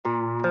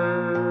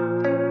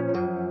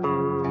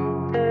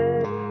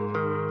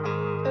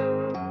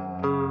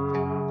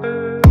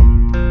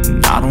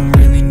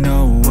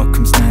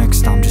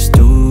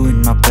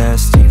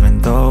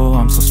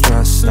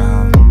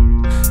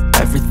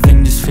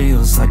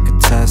like a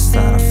test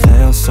that I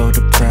fail, so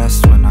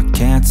depressed when I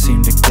can't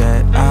seem to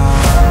get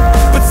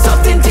out. But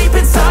something deep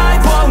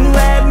inside won't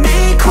let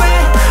me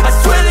quit. I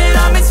swear that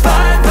I'm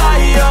inspired by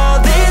all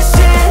this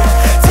shit.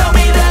 Tell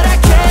me that I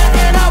can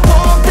and I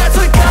won't, that's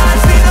what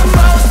guides me the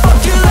most. Fuck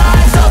your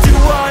lies, I'll do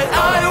what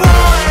I want.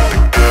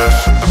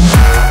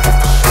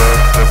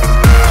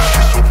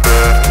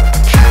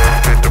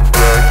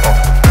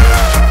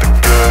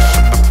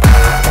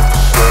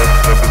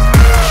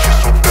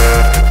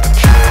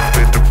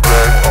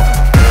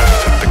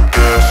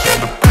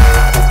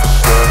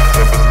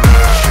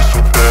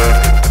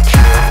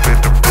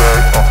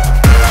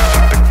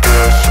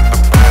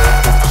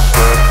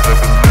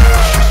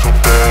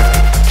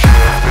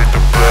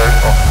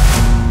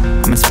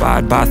 I'm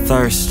inspired by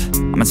thirst,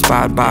 I'm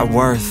inspired by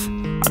worth.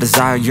 I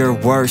desire your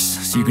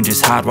worst, so you can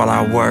just hide while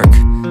I work.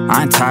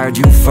 I ain't tired,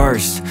 you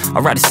first.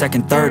 I'll write a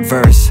second, third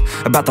verse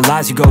about the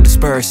lies you go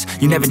disperse.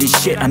 You never did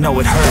shit, I know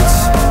it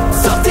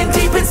hurts. Something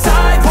deep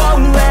inside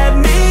won't let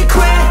me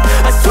quit.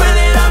 I swear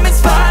that I'm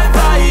inspired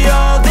by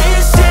all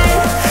this shit.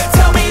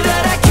 Tell me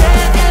that I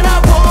can and I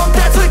won't,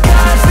 that's what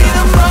guides me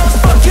the most.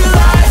 Fuck your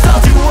lies,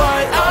 I'll do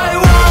what I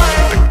want.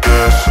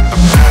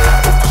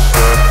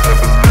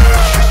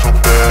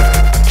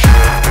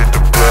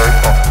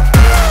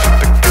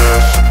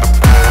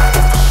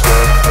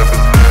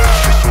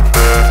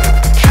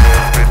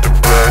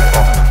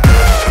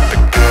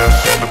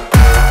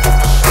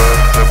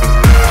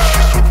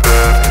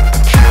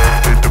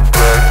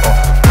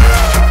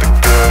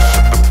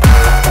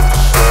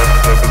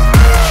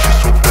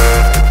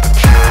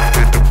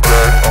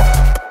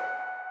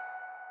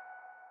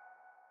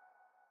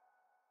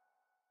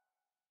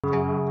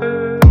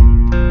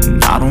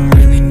 I don't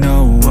really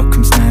know what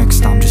comes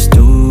next. I'm just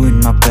doing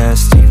my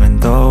best, even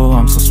though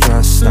I'm so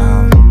stressed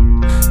out.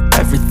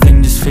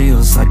 Everything just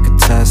feels like a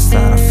test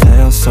that I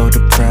fail, so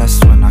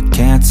depressed when I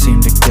can't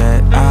seem to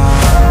get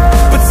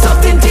out. But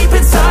something deep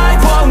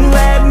inside won't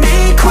let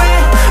me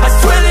quit. I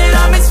swear that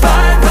I'm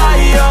inspired by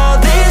all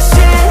this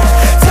shit.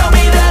 Tell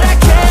me that I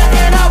can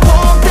and I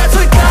won't, that's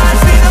what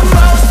guides me the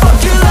most. Fuck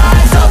your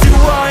lies, I'll do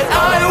what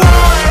I want.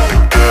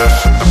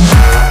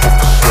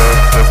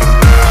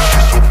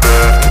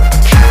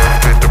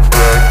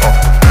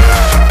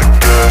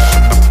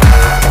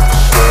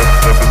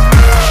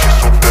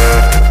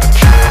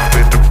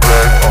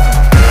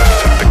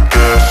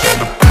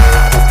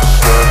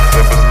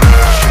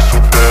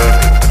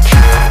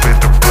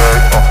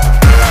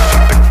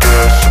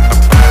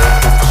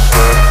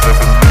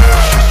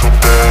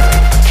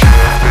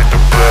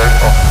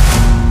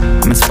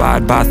 I'm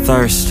inspired by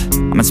thirst,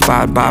 I'm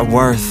inspired by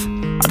worth.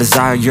 I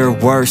desire your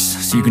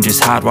worst, so you can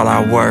just hide while I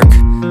work.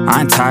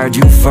 I ain't tired,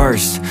 you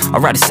first. I'll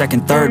write a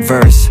second, third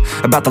verse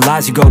about the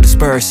lies you go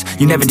disperse.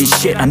 You never did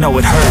shit, I know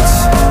it hurts.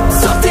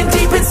 Something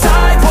deep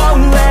inside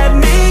won't let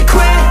me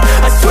quit.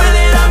 I swear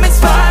that I'm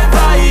inspired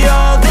by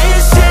all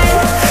this shit.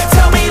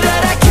 Tell me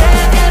that I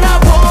can and I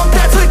won't,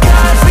 that's what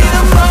guides me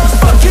the most.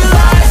 Fuck your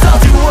lies, I'll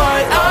do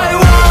what I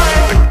want.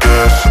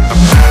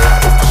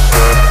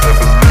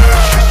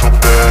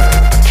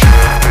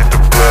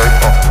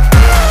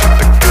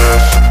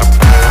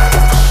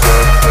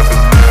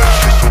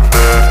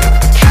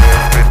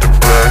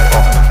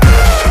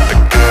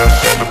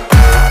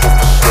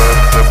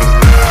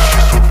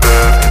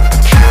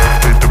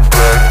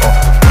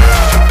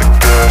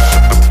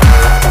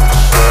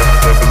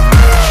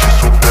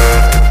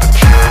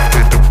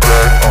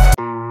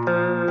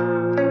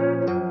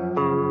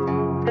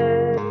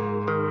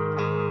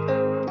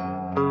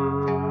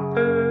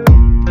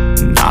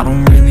 I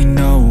don't really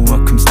know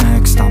what comes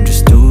next. I'm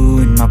just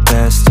doing my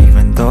best,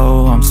 even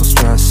though I'm so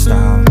stressed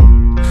out.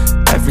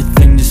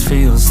 Everything just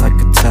feels like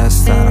a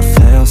test that I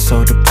fail,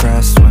 so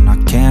depressed when I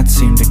can't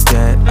seem to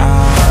get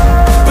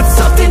out. But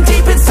something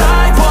deep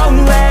inside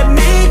won't let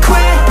me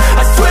quit.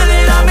 I swear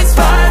that I'm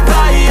inspired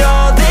by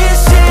all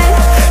this shit.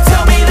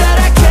 Tell me that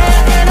I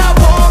can and I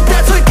won't,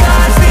 that's what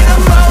guides me the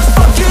most.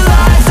 Fuck your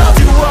lies, I'll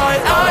do what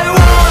I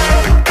want.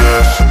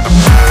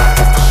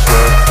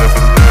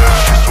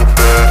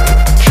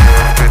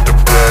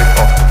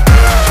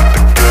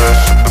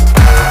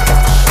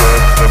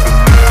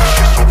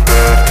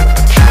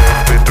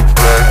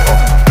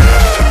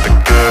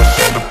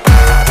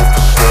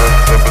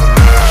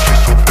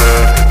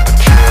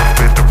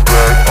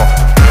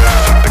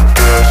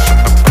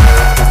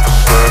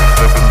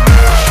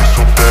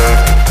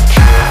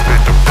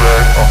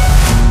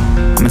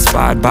 I'm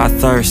inspired by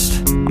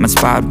thirst, I'm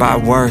inspired by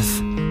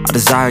worth. I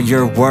desire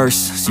your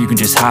worst, so you can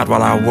just hide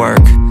while I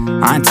work.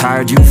 I ain't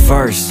tired, you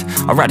first.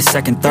 I'll write a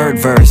second, third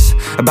verse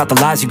about the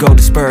lies you go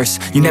disperse.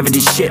 You never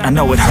did shit, I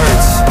know it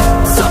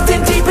hurts.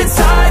 Something deep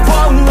inside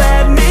won't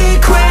let me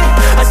quit.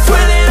 I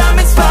swear that I'm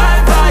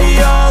inspired by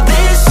all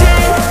this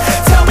shit.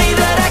 Tell me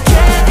that I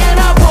can and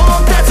I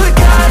won't, that's what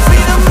guides me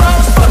the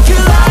most. Fuck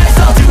your lies,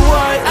 I'll do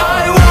what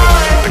I want.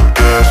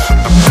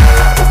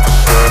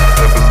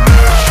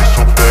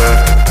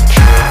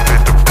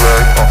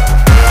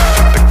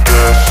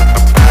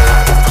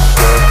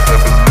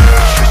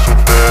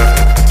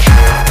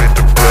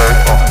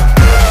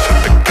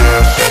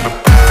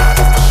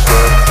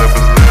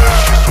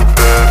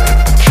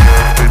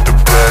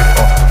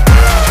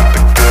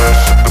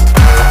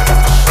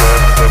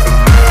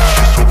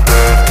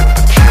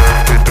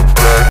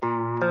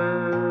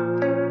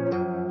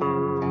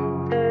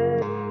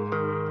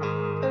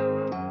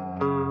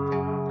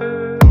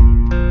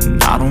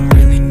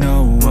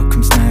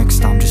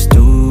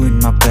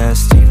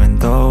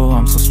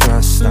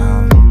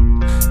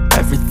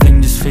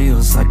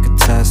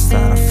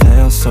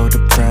 so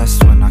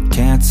depressed when I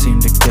can't seem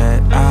to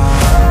get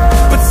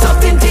out. But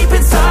something deep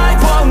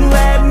inside won't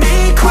let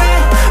me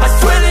quit. I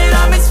swear that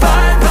I'm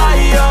inspired by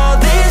all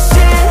this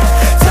shit.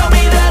 Tell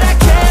me that I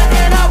can't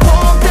and I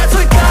won't. That's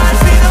what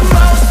guides me the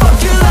most. Fuck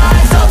your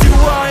lies, I'll do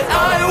what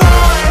I want.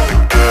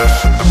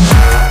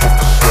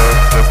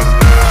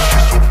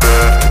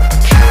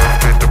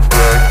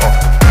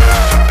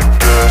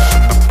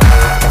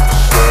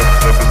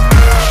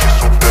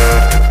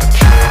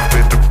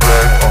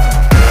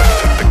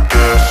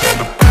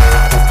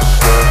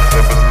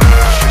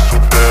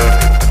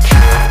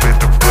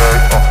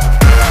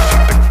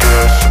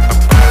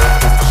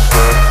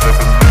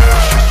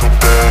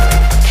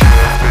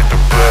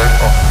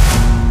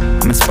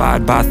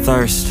 Inspired by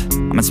thirst,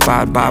 I'm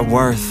inspired by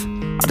worth.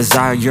 I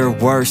desire your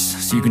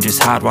worst, so you can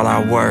just hide while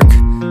I work.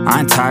 I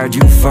ain't tired,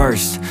 you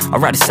first. I'll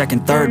write a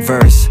second, third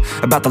verse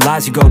about the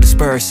lies you go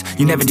disperse.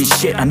 You never did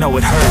shit, I know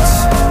it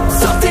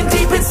hurts. Something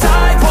deep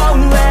inside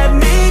won't let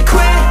me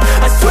quit.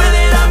 I swear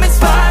that I'm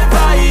inspired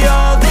by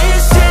all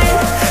this shit.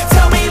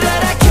 Tell me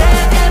that I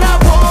can't and I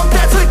won't.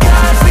 That's what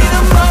guides me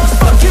the most.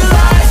 Fuck your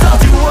lies, I'll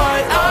do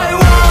what I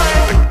want.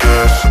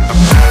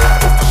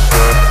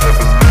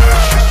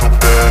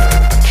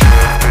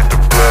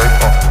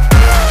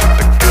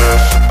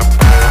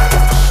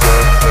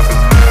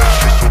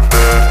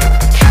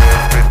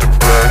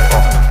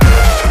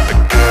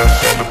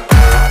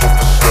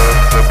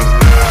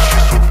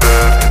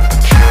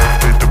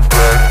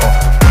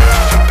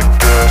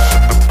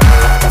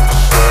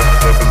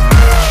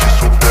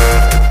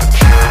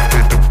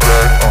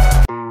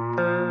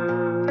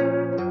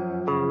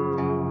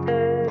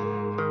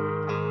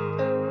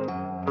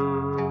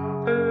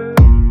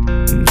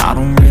 I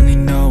don't really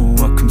know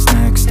what comes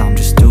next. I'm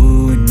just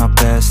doing my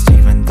best,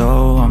 even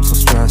though I'm so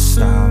stressed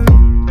out.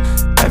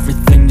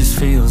 Everything just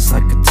feels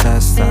like a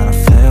test that I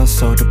fail,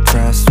 so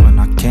depressed when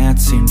I can't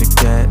seem to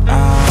get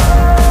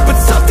out. But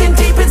something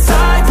deep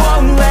inside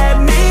won't let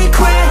me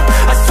quit.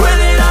 I swear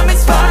that I'm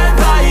inspired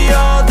by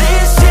all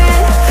this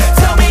shit.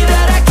 Tell me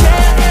that I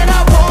can't and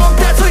I won't.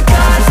 That's what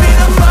guides me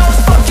the most.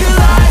 Fuck your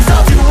lies,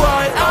 I'll do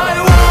what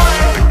I want.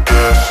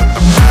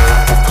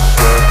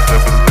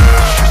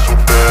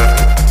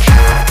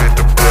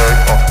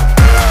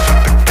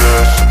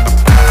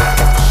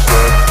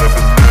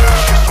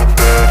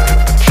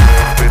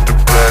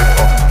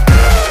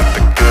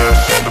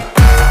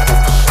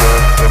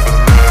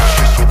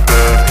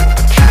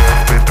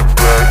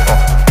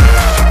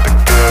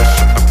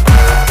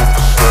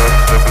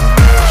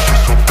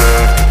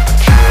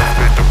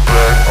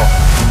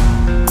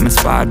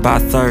 Inspired by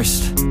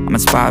thirst, I'm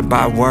inspired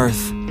by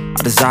worth.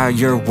 I desire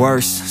your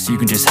worst, so you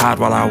can just hide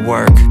while I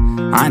work.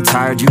 I ain't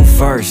tired, you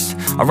first.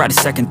 I'll write a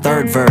second,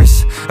 third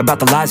verse about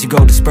the lies you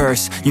go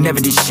disperse. You never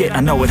did shit,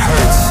 I know it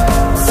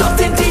hurts.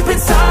 Something deep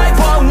inside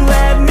won't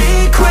let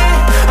me quit.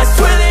 I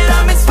swear that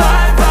I'm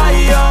inspired by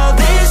all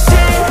this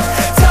shit.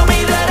 Tell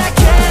me that I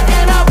can't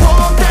and I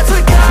won't. That's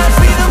what guides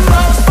me the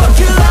most. Fuck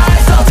your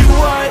lies, I'll do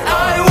what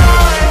I want.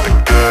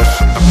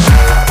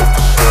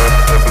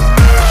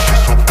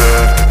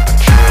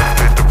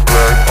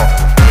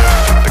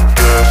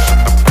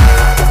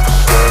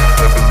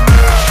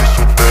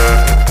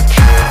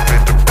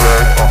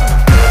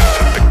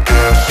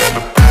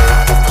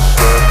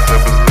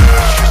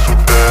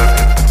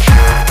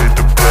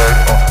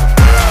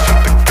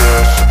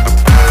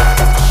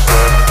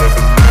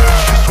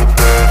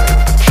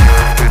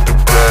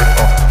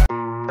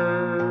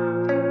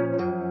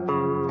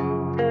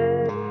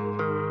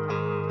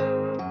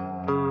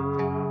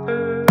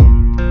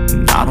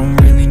 I don't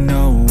really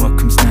know what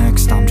comes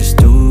next. I'm just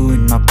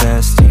doing my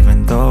best,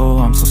 even though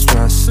I'm so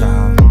stressed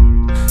out.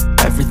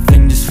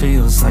 Everything just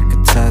feels like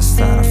a test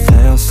that I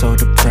fail, so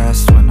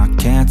depressed when I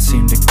can't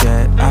seem to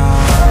get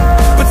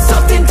out. But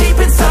something deep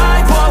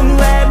inside won't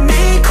let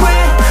me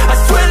quit. I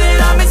swear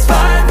that I'm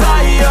inspired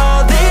by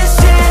all this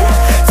shit.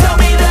 Tell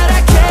me that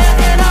I can't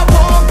and I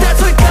won't.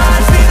 That's what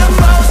guides me the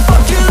most.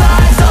 Fuck your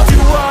lies, I'll do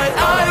what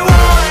I want.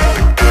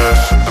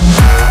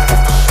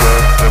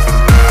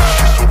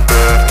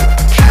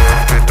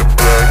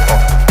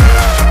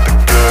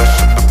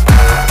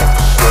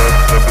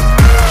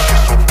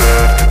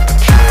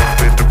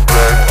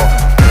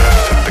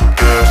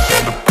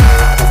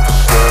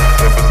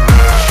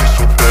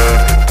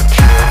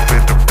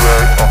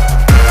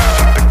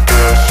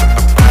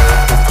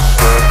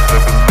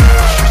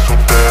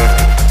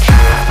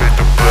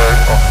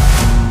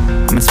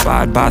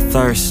 Inspired by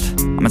thirst,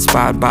 I'm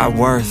inspired by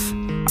worth.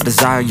 I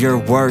desire your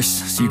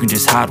worst, so you can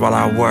just hide while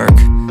I work.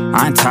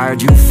 I ain't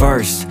tired, you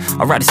first.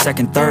 I'll write a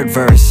second, third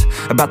verse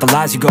about the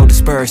lies you go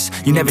disperse.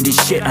 You never did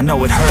shit, I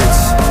know it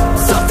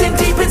hurts. Something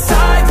deep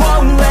inside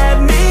won't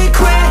let me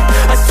quit.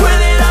 I swear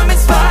that I'm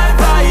inspired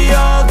by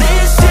all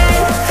this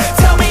shit.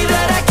 Tell me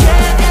that I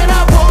can't and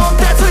I won't.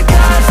 That's what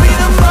guides me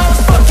the most.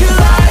 Fuck your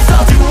lies,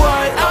 I'll do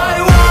what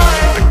I want.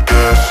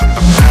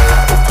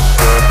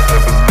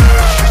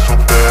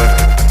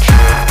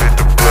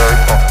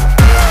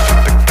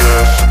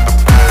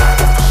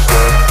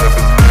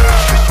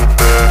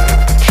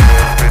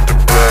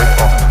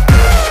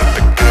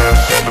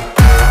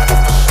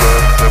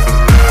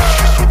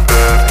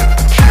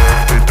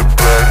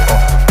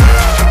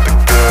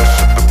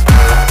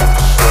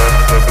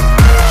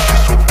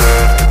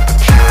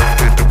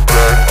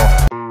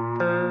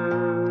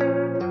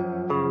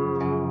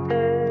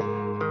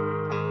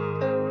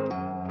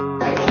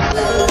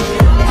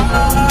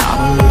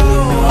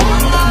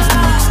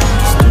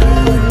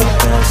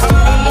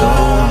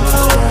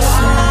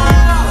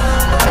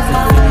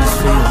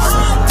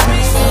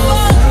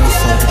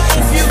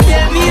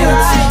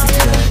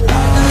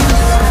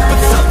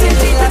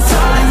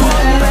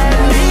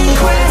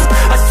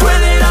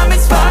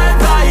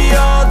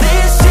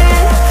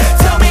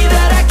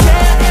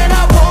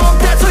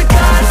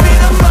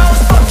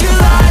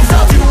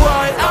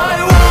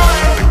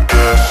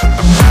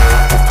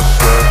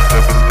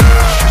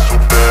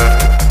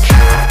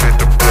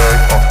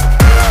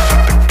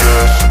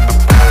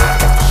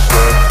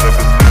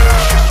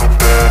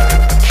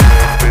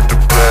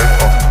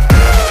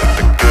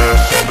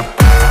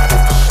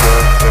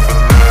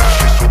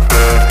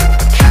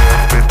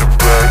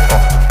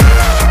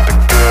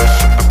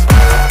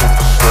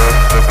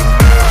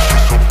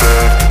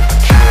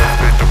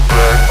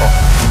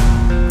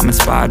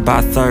 inspired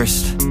by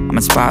thirst, I'm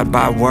inspired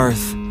by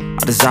worth.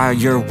 I desire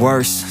your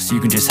worst, so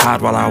you can just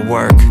hide while I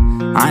work.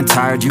 I ain't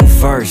tired, you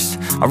first.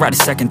 I'll write a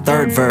second,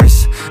 third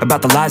verse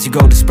about the lies you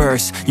go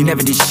disperse. You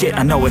never did shit,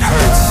 I know it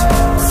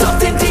hurts.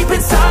 Something deep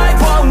inside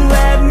won't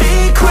let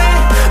me quit.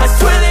 I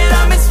swear that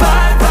I'm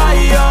inspired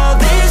by all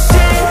this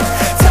shit.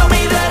 Tell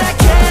me that I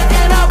can't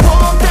and I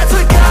won't. That's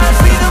what guides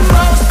me the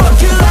most.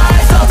 Fuck your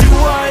lies, I'll do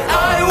what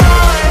I want.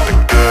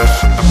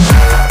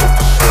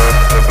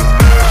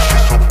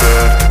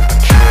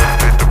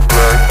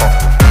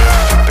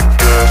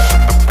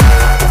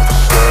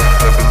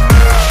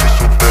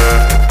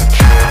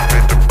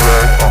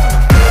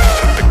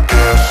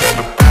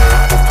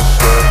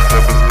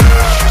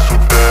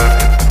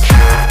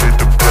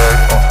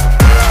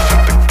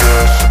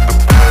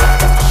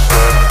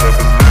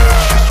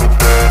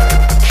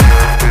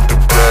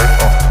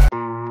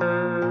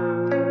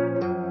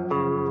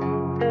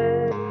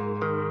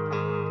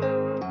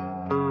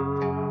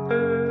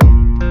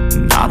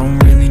 I don't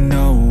really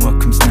know what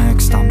comes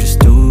next. I'm just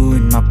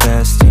doing my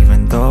best,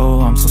 even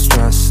though I'm so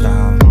stressed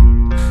out.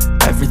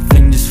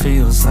 Everything just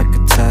feels like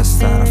a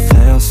test that I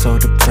fail, so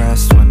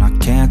depressed when I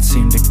can't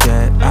seem to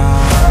get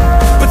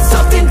out. But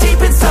something deep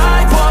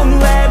inside won't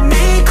let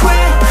me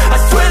quit. I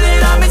swear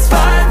that I'm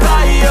inspired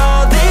by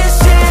all this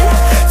shit.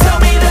 Tell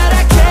me that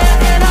I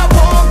can't and I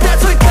won't.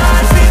 That's what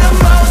guides me the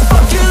most.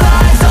 Fuck your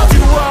lies, I'll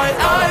do what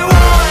I want.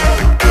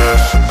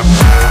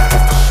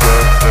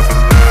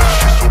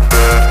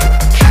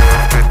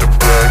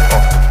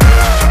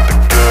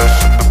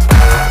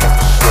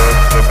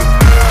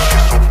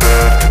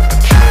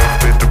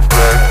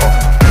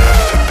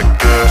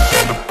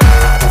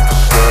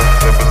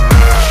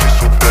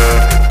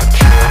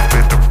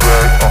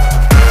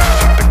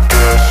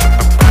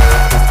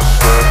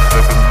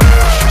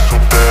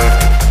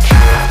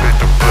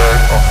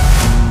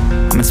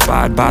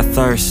 Inspired by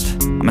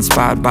thirst, I'm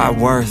inspired by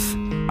worth.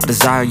 I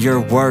desire your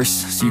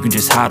worst, so you can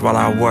just hide while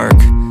I work.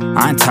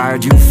 I ain't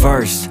tired, you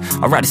first.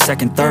 I'll write a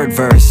second, third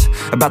verse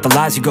about the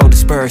lies you go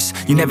disperse.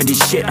 You never did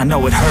shit, I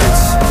know it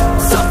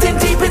hurts. Something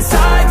deep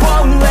inside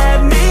won't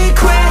let me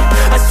quit.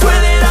 I swear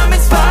that I'm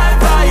inspired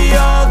by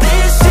all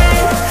this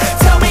shit.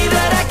 Tell me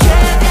that I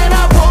can't and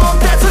I won't.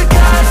 That's what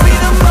guides me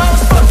the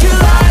most. Fuck your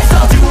lies,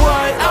 I'll do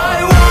what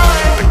I want.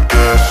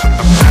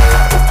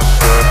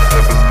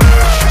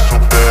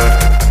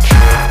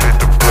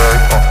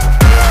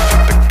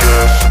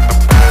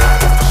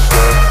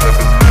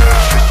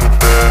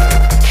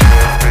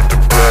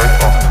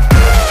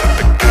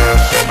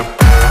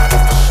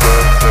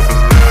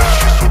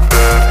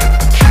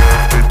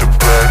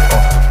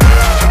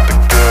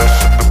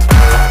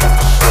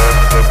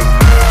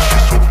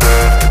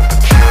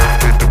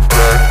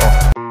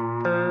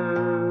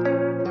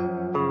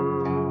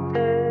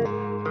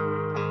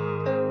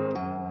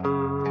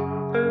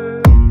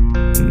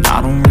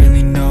 I don't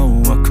really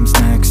know what comes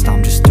next.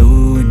 I'm just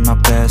doing my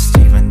best,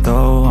 even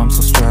though I'm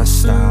so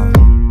stressed out.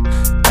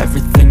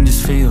 Everything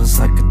just feels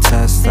like a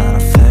test that I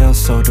fail,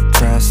 so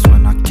depressed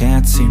when I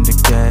can't seem to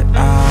get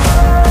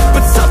out.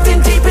 But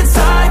something deep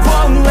inside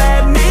won't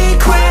let me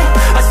quit.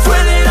 I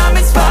swear that I'm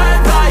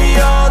inspired by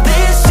all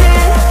this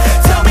shit.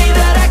 Tell me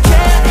that I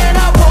can't and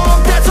I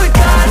won't. That's what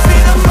guides me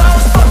the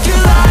most. Fuck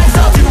your lies,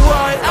 I'll do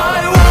what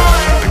I want.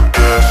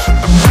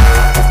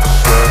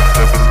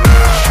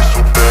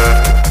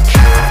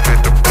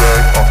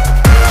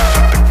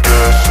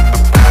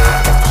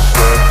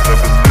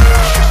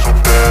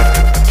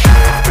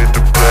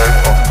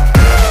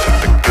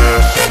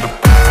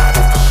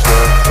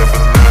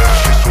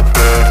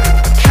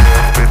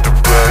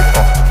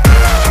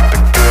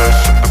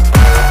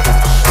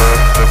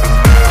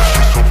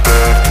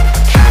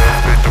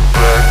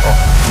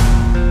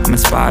 I'm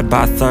inspired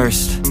by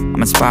thirst,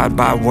 I'm inspired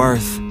by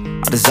worth.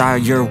 I desire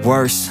your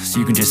worst, so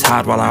you can just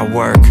hide while I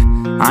work.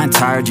 I ain't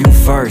tired, you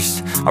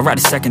first. I'll write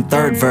a second,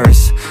 third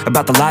verse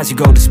about the lies you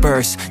go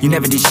disperse. You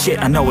never did shit,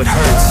 I know it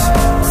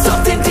hurts.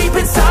 Something deep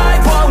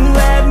inside won't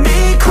let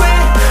me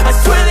quit. I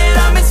swear that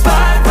I'm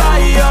inspired by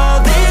all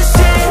this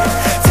shit.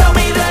 Tell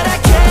me that I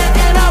can't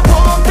and I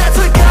won't. That's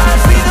what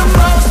guides me the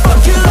most.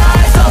 Fuck your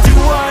lies, I'll do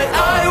what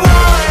I want.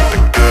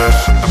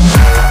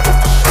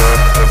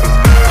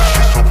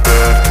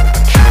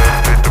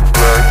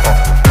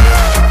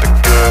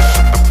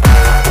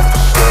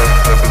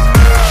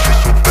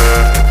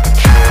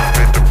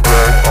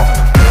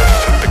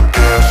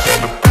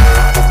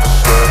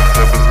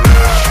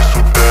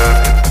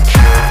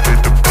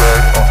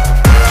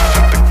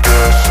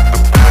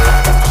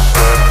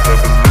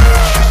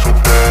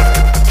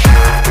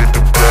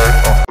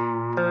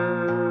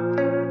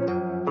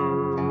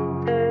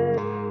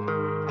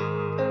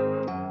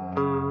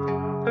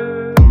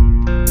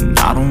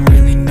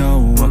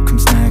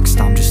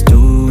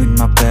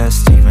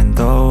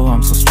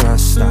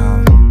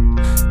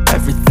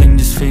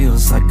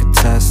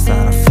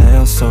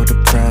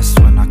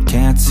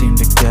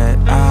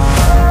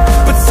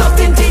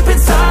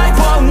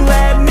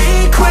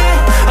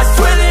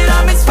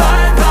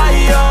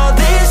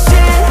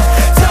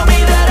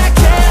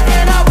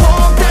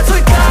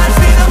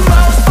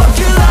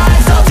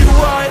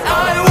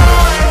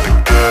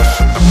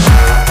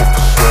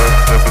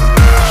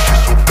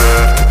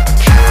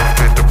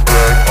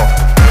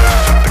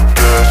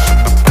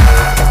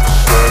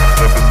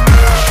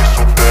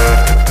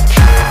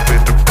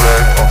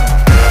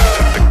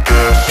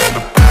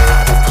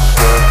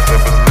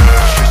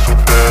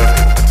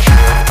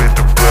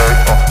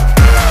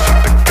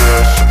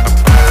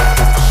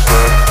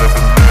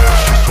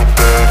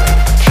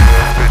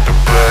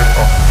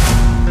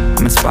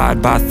 I'm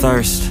inspired by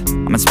thirst,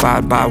 I'm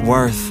inspired by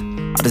worth.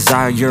 I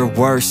desire your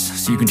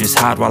worst, so you can just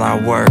hide while I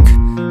work.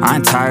 I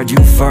ain't tired, you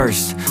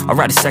first. I'll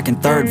write a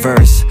second, third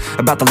verse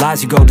about the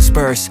lies you go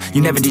disperse.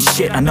 You never did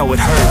shit, I know it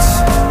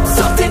hurts.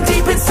 Something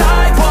deep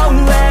inside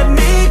won't let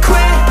me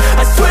quit.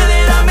 I swear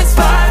that I'm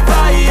inspired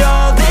by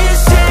all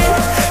this shit.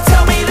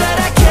 Tell me that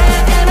I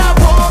can't and I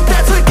won't.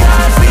 That's what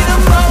guides me the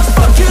most.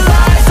 Fuck your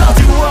lies, I'll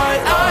do what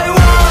I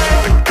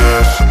want. The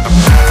gas in the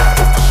back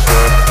of the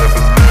bed,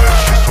 never knew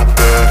she's so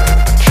bad.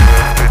 She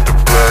made the brag, the gas in the back of the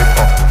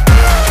bed,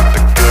 never knew she's so bad. She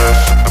made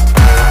the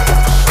brag, the gas in the back of the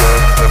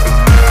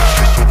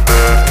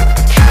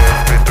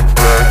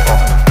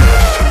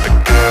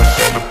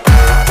bed, never knew she's so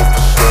bad.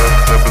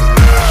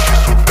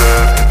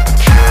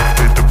 She made the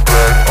brag,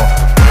 the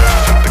gas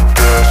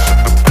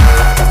in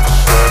the back of the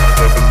bed,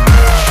 never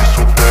knew she's so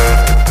bad.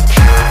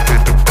 She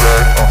made the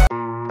brag,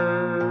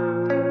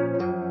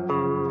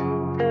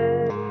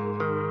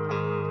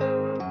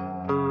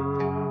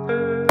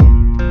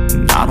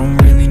 I don't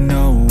really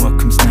know what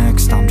comes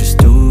next. I'm just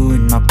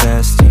doing my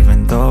best,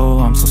 even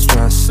though I'm so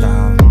stressed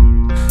out.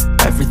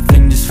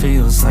 Everything just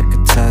feels like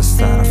a test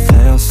that I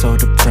fail, so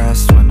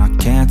depressed when I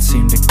can't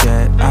seem to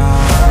get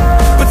out.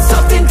 but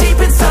something deep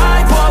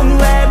inside won't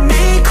let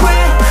me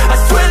quit. I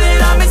swear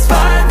that I'm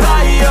inspired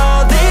by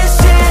all this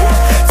shit.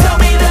 Tell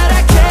me that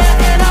I can't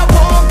and I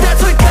won't.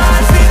 That's what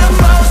guides me the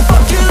most.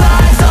 Fuck your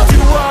lies, I'll do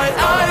what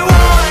I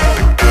want.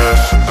 The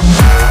gas in the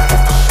back of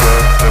the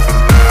bed, never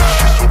knew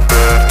she's so bad.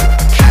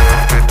 She made the brag, the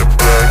gas in the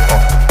back of the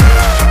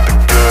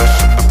bed,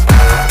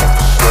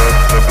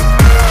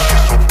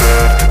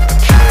 never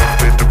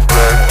knew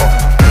she's so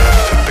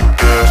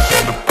bad.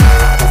 She made the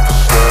brag, the gas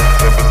in the back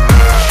of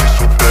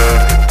the bed, never knew she's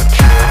so bad. She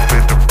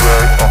made the brag, the gas in the back of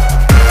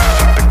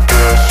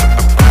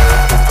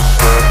the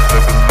bed,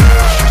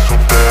 never knew she's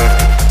so bad.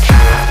 She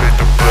made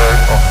the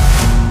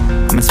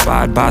brag, I'm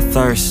inspired by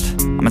thirst,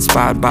 I'm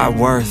inspired by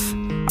worth.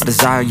 I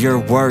desire your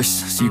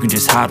worst, so you can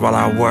just hide while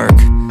I work.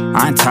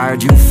 I ain't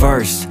tired, you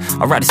first.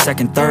 I'll write a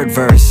second,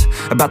 third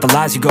verse about the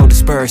lies you go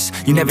disperse.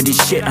 You never did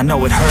shit, I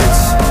know it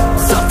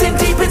hurts. something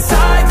deep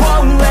inside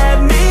won't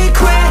let me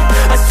quit.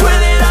 I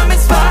swear that I'm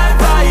inspired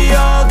by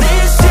all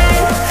this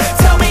shit.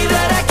 Tell me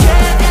that I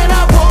can't and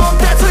I won't.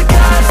 That's what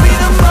guides me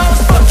the most.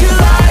 Fuck your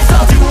lies,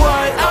 I'll do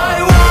what I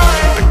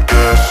want. The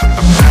gas in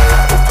the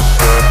back of the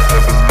bed,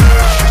 never knew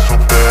she's so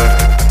bad.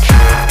 She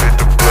made the brag,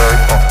 the gas in the back of the bed, never knew she's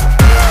so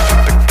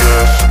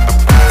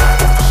bad.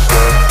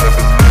 She made the brag, the gas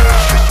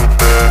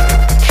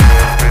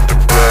in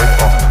the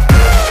back of the bed, never knew she's so bad. She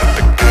made the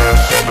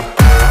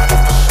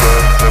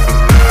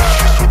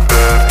brag, the gas in the back of the bed,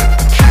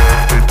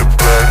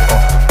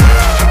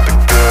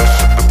 never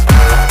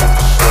knew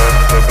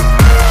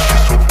she's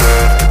so bad.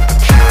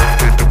 She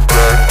made the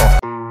brag,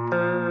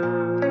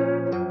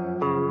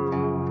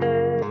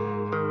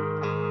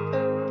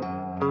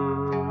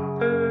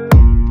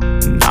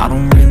 I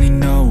don't really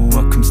know what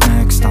comes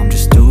next. I'm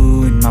just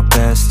doing my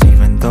best,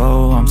 even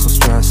though I'm so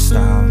stressed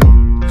out.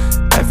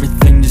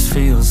 Everything just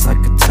feels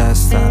like a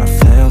test that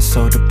I fail,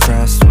 so depressed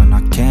when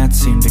I can't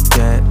seem to get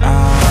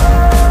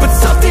out. but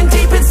something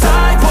deep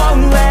inside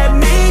won't let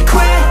me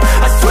quit.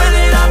 I swear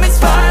that I'm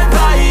inspired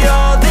by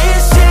all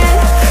this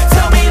shit.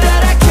 Tell me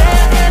that I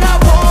can't and I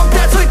won't.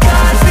 That's what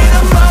guides me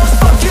the most.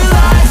 Fuck your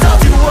lies, I'll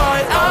do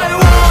what I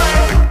want.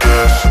 The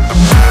gas in the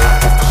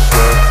back of the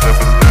bed,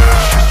 never knew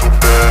she's so bad. She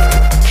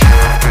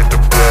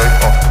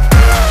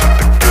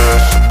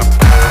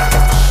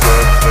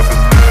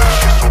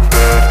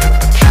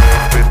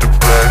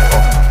made the brag, the gas in the back of the bed,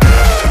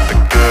 never knew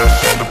she's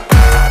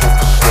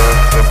so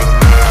bad. She made the brag, the gas in the back of the bed, never knew she's so bad. She made the brag, the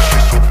gas in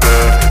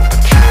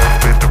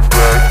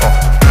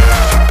the back of the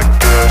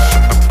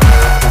bed, never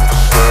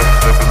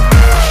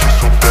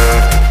knew she's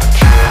so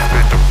bad. She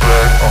made the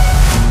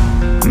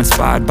brag, I'm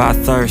inspired by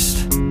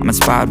thirst, I'm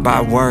inspired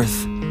by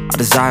worth. I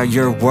desire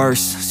your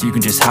worst, so you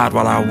can just hide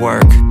while I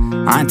work.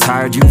 I ain't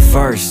tired, you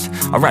first.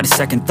 I'll write a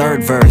second,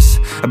 third verse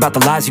about the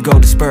lies you go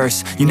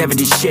disperse. You never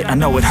did shit, I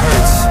know it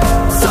hurts.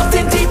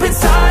 something deep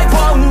inside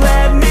won't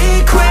let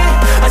me quit.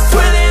 I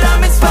swear that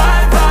I'm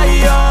inspired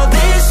by all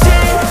this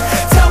shit.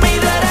 Tell me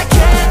that I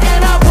can't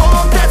and I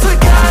won't. That's what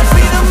guides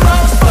me the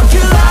most. Fuck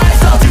your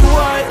lies, I'll do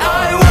what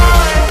I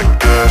want. The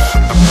gas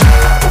in the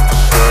back of the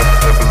bed,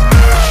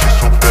 never knew she's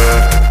so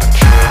bad. She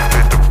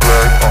made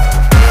the brag, the gas in the back of the bed, never knew she's so bad. She made the brag, the gas in the back of the bed,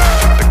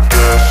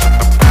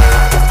 never knew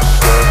she's so bad. She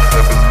made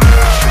the brag, the gas in the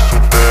back of the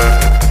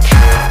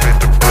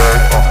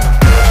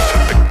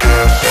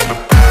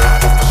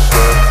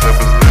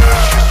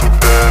bed,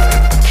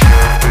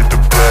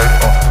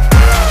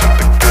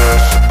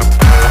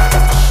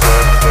 never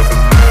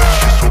knew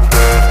she's so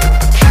bad.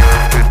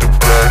 She made the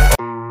brag.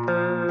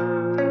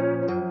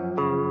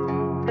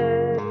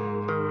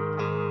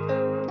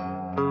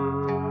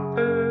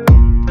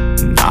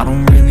 I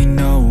don't really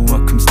know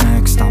what comes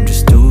next. I'm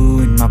just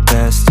doing my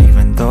best,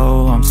 even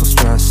though I'm so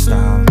stressed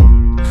out.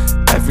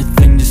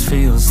 Everything just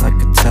feels like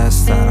a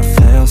test that I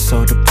fail,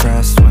 so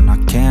depressed when I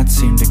can't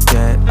seem to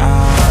get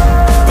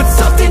out. but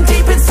something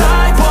deep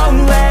inside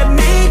won't let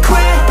me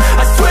quit.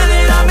 I swear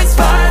that I'm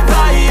inspired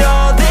by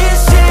all this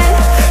shit.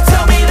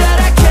 Tell me that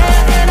I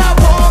can't and I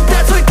won't.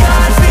 That's what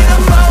guides me the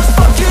most.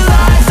 Fuck your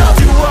lies, I'll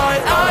do what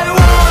I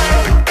want.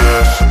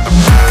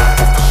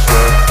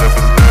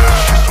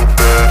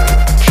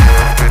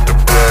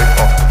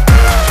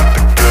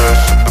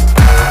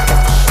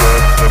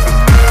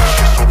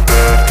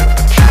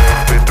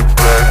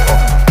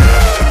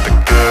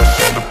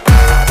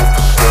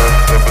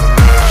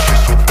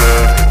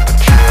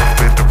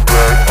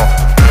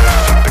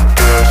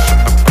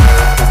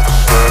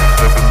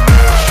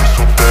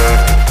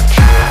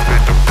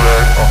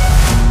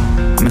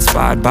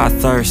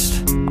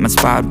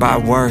 inspired by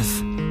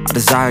worth. I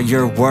desire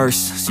your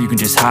worst, so you can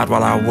just hide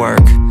while I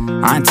work.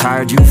 I ain't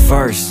tired, you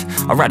first.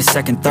 I'll write a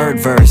second, third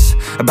verse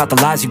about the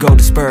lies you go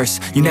disperse.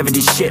 You never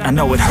did shit, I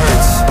know it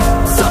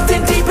hurts.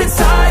 Something deep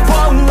inside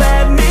won't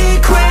let me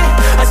quit.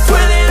 I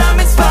swear that I'm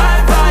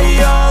inspired by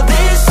all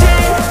this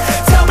shit.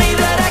 Tell me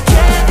that I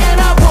can and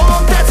I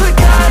won't. That's what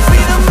guides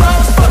me the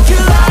most. Fuck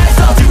your lies,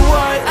 I'll do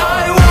what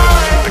I want.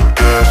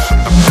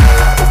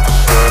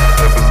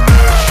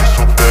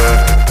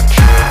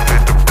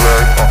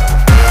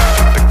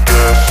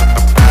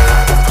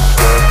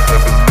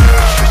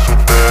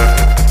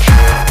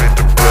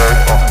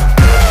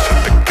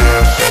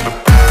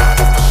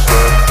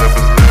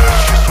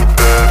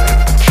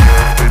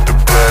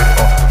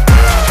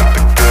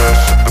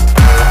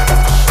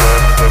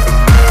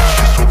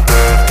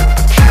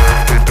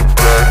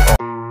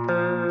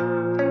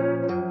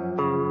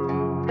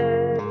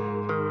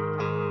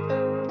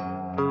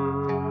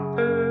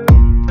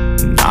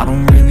 I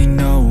don't really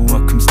know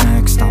what comes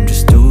next. I'm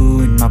just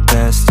doing my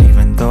best,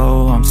 even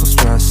though I'm so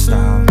stressed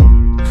out.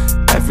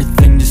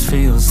 Everything just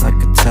feels like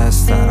a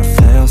test that I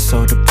fail,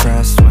 so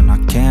depressed when I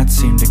can't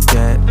seem to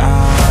get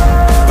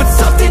out. But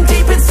something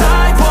deep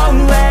inside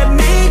won't let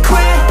me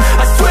quit.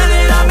 I swear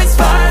that I'm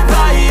inspired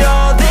by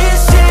all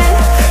this shit.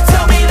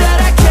 Tell me that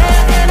I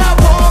can and I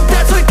won't.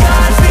 That's what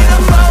guides me the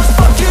most.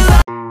 Fuck your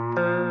life.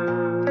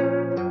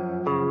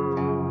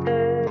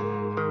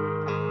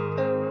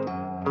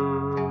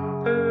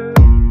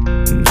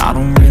 I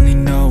don't really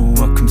know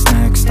what comes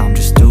next. I'm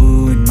just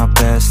doing my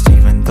best,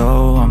 even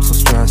though I'm so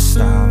stressed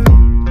out.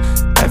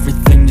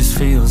 Everything just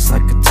feels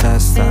like a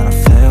test that I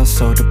fail,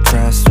 so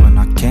depressed when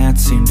I can't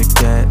seem to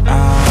get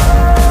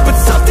out. But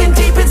something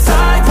deep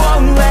inside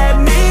won't let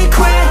me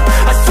quit.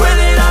 I swear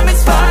that I'm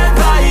inspired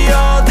by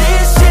all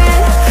this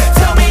shit.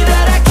 Tell me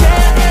that I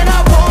can and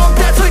I won't.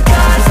 That's what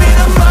guides me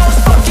the most.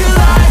 Fuck your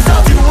lies,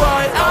 I'll do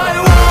what I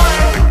want.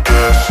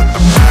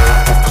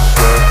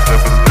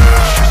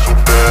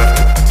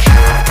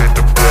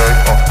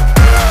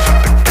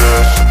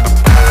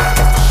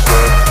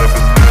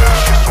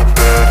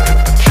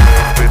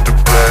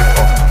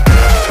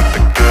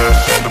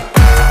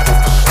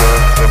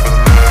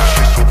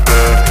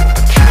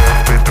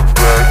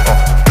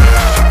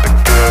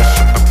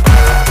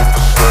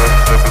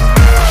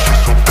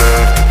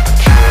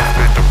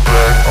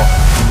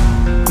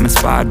 I'm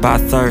inspired by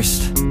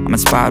thirst, I'm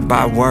inspired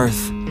by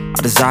worth.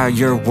 I desire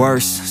your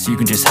worst, so you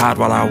can just hide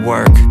while I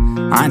work.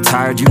 I ain't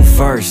tired, you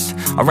first.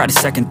 I'll write a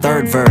second,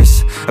 third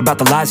verse about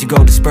the lies you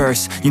go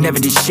disperse. You never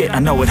did shit, I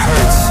know it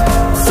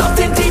hurts.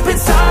 Something deep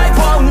inside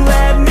won't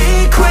let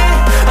me quit.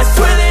 I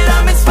swear that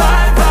I'm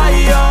inspired by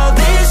all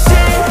this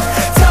shit.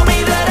 Tell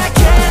me that I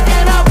can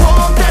and I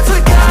won't. That's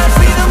what guides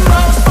me the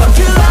most. Fuck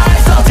your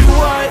lies, I'll do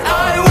what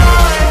I want.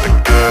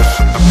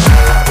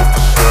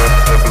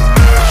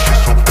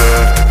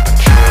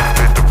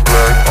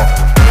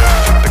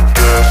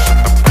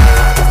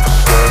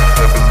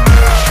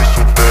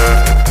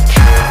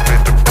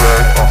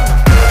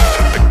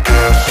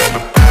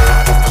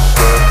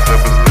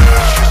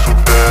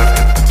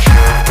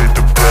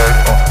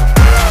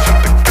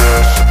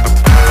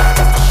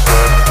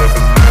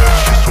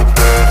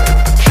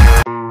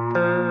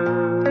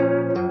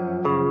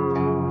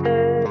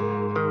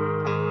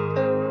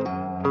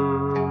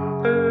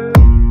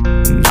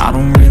 I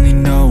don't really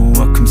know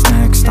what comes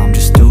next. I'm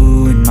just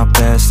doing my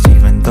best,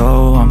 even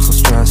though I'm so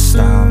stressed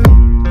out.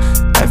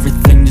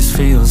 Everything just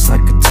feels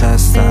like a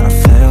test that I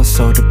fail,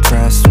 so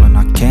depressed when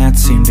I can't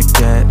seem to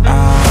get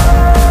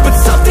out. But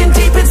something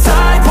deep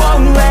inside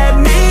won't let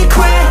me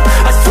quit.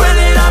 I swear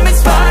that I'm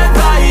inspired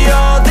by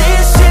all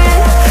this shit.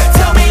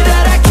 Tell me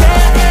that I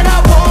can and I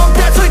won't.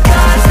 That's what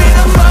guides me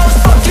the most.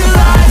 Fuck your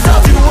lies,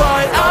 I'll do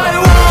what I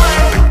want.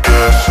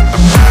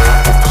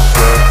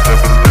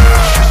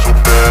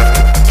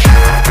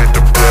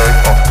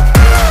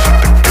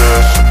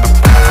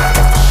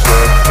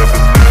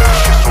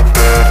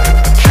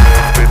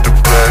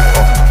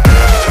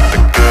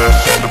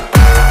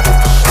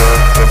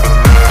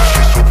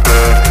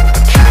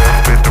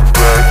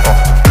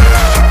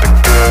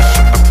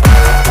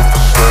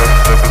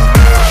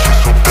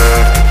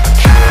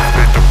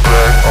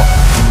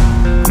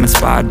 I'm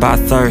inspired by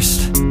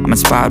thirst, I'm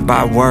inspired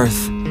by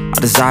worth. I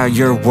desire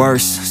your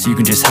worst, so you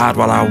can just hide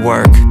while I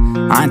work.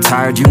 I ain't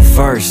tired, you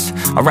first.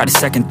 I'll write a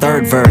second,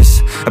 third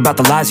verse about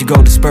the lies you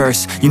go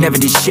disperse. You never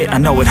did shit, I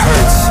know it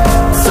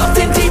hurts.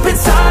 Something deep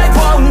inside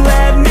won't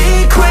let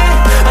me quit.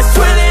 I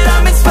swear that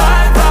I'm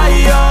inspired by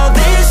all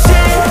this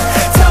shit.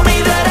 Tell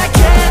me that I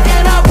can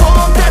and I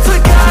won't. That's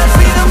what guides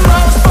me the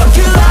most. Fuck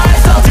your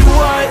lies, I'll do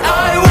what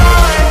I want.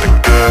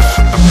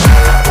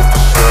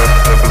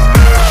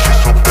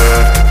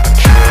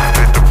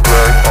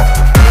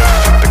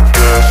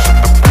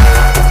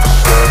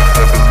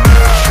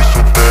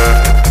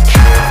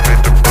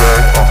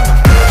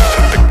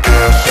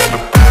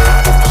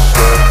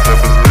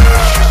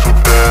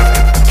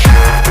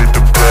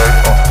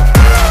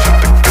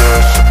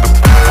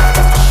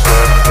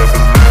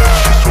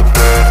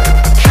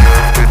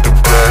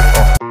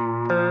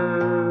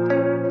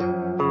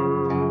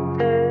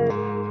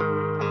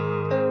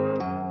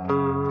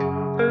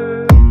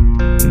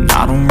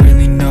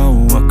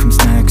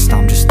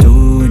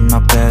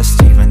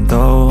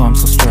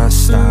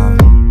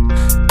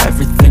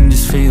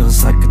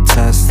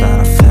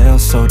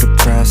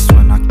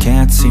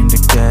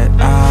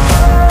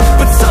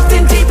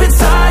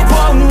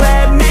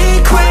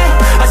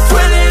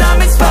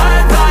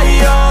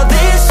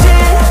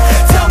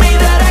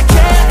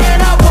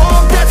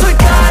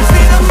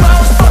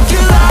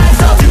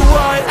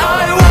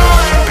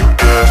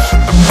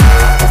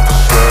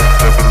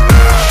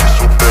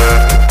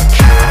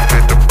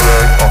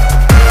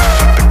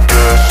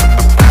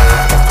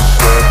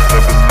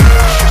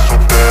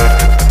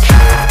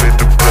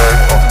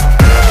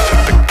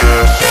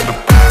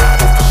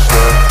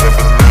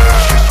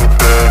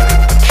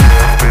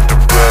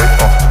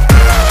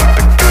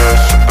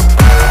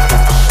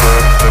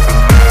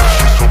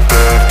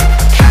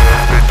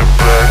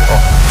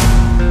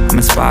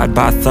 inspired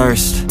by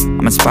thirst,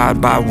 I'm inspired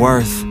by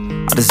worth.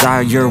 I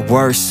desire your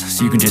worst,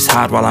 so you can just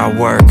hide while I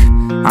work.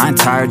 I ain't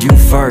tired, you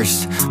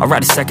first. I'll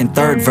write a second,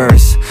 third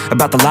verse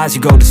about the lies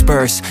you go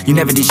disperse. You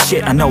never did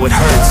shit, I know it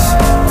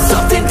hurts.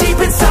 Something deep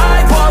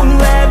inside won't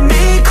let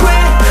me quit.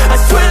 I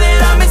swear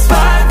that I'm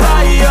inspired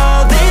by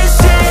all this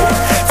shit.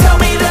 Tell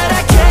me that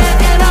I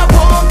can't and I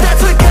won't.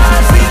 That's what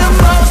guides me the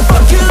most.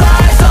 Fuck your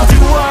lies, I'll do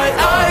what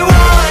I want.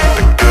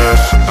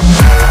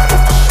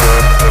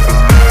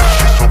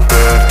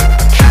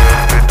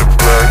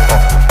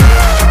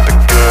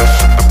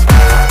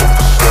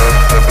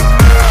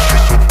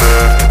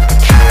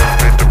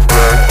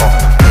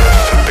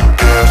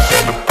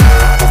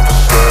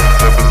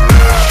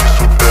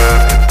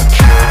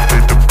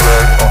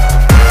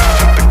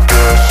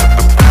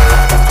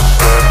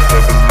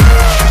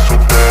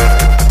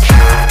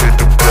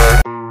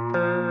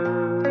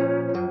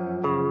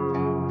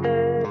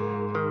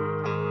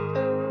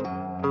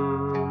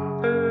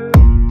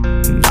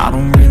 I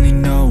don't really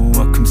know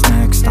what comes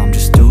next. I'm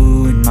just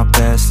doing my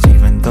best,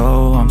 even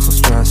though I'm so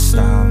stressed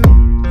out.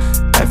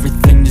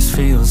 Everything just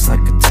feels like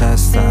a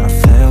test that I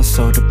fail,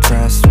 so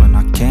depressed when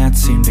I can't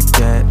seem to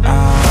get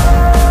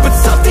out. But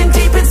something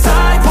deep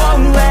inside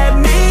won't let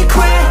me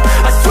quit.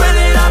 I swear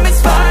that I'm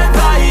inspired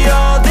by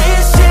all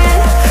this shit.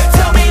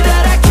 Tell me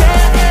that I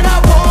can't and I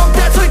won't.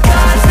 That's what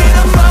guides me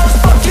the most.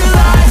 Fuck your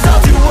lies,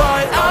 I'll do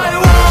what I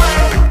want.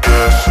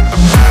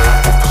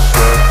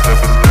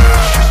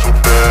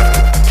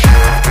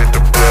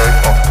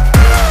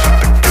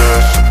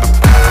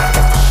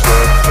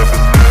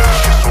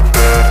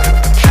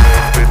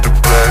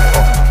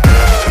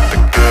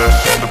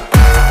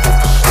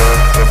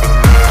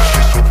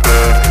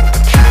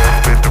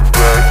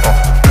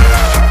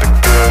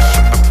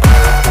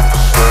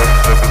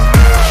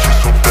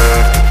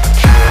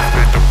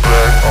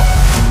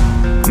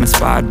 I'm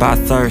inspired by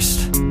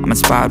thirst, I'm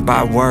inspired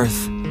by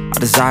worth. I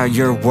desire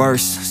your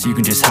worst, so you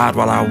can just hide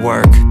while I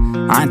work.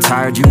 I ain't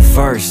tired, you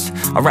first.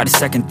 I'll write a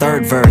second,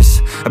 third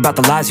verse about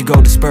the lies you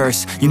go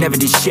disperse. You never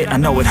did shit, I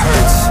know it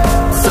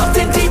hurts.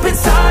 Something deep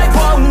inside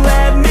won't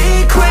let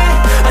me quit.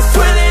 I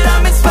swear that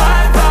I'm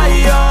inspired by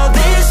all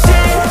this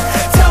shit.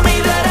 Tell me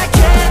that I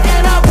can't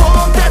and I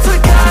won't. That's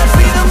what guides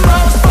me the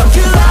most. Fuck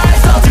your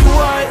lies, I'll do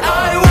what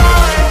I want.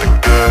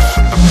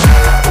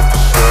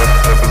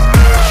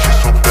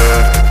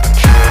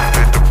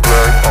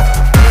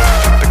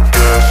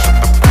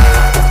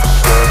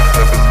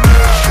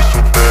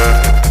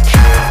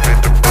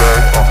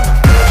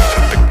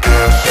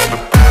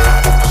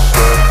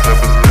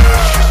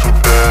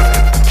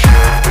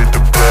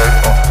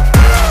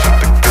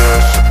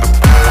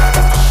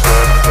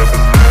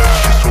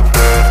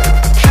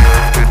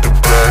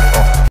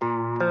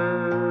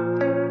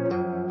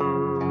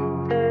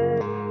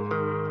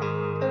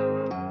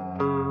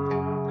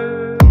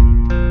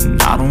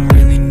 I don't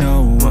really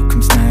know what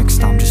comes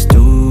next. I'm just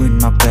doing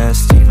my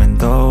best, even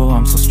though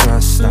I'm so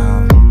stressed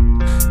out.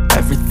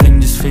 Everything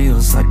just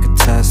feels like a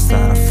test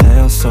that I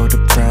fail, so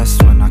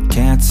depressed when I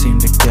can't seem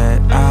to get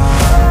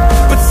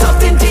out. But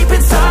something deep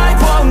inside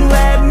won't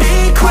let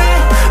me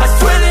quit. I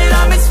swear that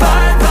I'm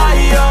inspired by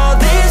all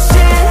this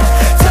shit.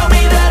 Tell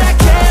me that I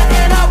can't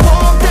and I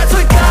won't. That's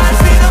what guides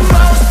me the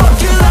most. Fuck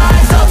your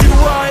lies, I'll do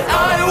what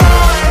I want.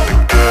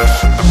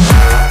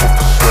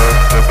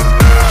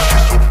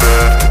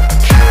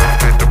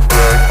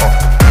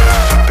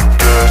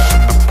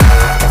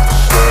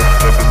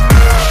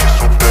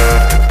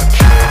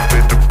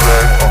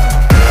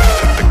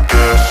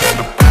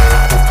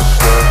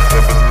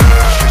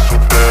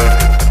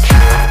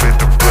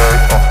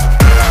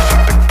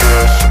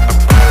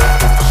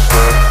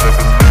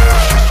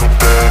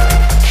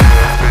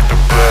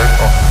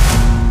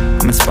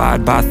 I'm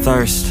inspired by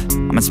thirst,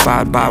 I'm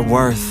inspired by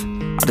worth.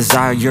 I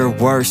desire your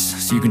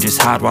worst, so you can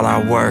just hide while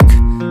I work.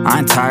 I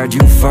ain't tired,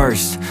 you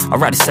first. I'll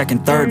write a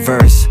second, third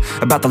verse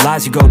about the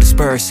lies you go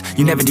disperse.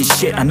 You never did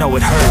shit, I know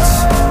it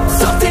hurts.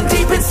 Something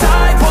deep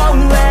inside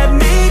won't let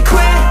me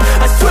quit.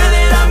 I swear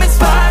that I'm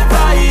inspired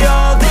by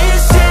all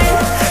this shit.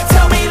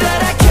 Tell me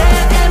that I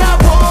can't and I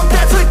won't.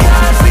 That's what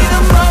guides me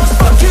the most.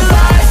 Fuck your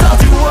lies, I'll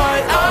do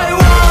what I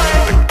want.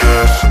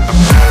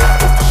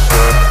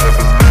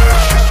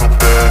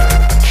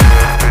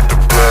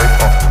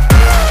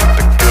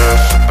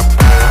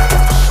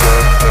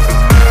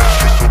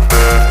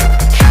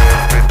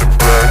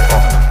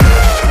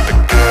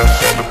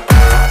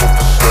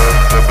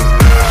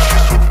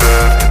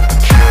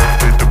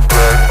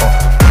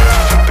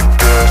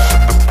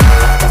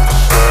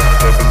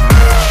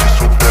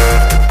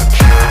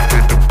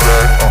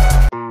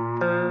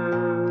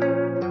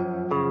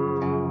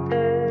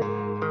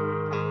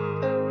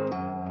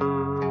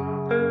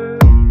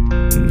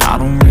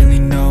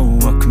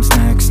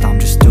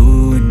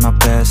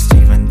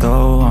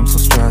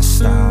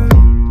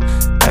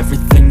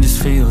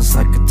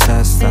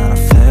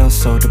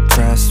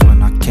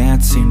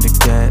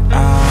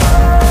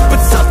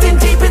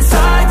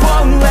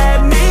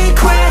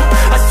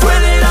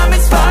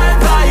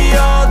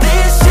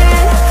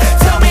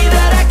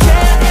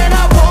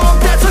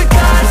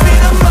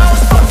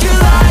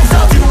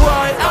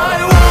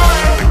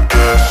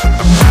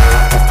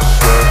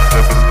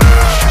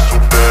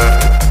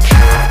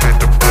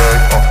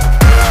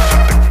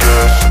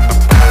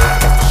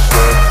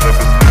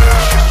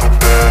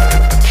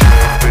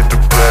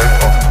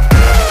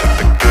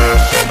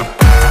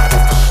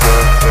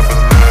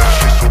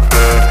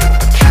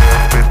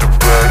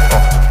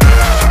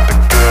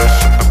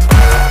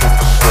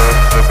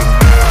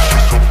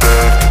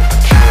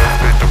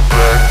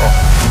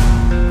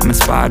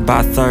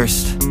 inspired by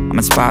thirst, I'm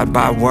inspired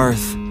by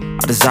worth.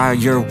 I desire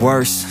your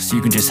worst, so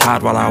you can just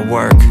hide while I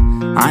work.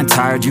 I ain't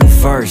tired, you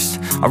first.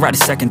 I'll write a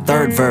second,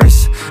 third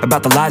verse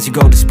about the lies you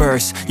go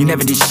disperse. You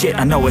never did shit,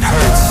 I know it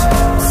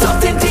hurts.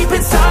 Something deep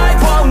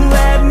inside won't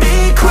let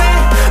me quit.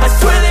 I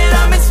swear that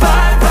I'm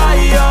inspired by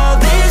all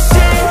this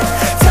shit.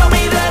 Tell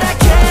me that I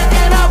can't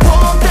and I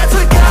won't. That's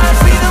what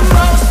guides me the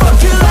most.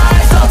 Fuck your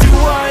lies, I'll do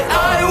what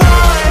I want.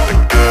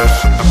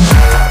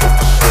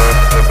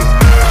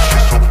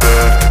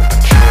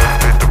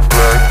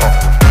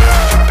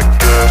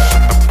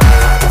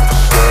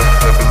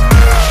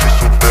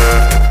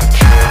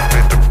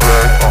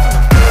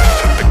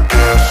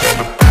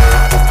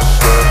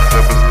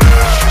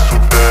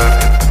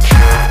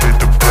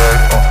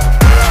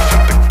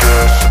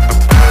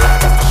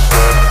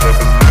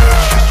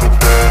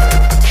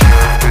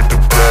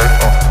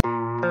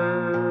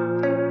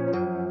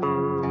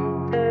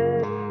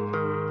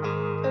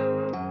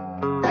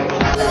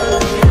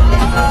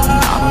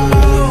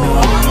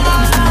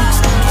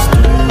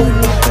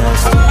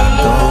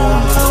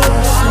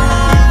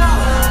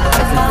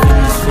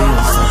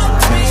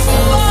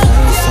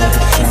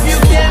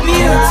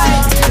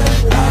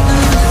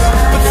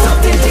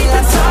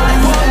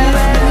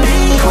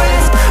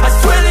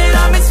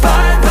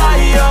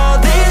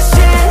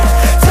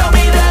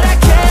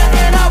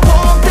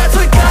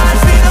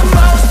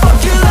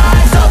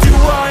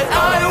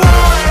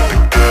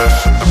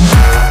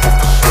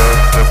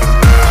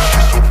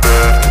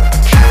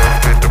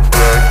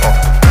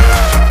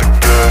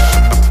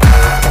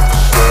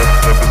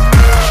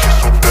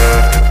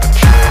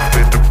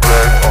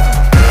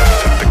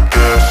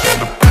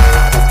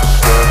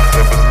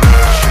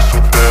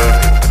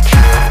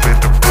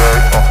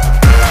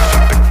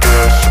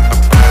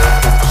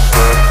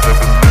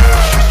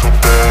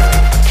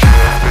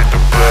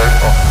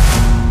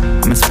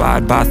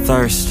 By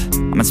thirst,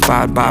 I'm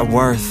inspired by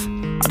worth.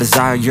 I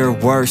desire your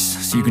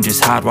worst, so you can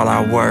just hide while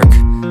I work.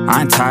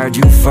 I ain't tired,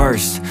 you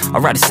first.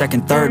 I'll write a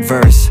second, third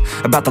verse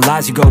about the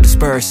lies you go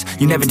disperse.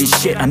 You never did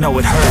shit, I know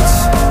it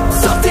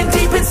hurts. Something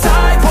deep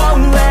inside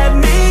won't let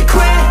me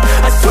quit.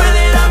 I swear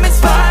that I'm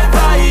inspired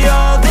by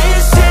all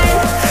this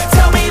shit.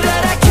 Tell me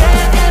that I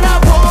can't and I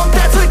won't.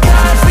 That's what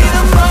guides me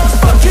the most.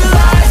 Fuck your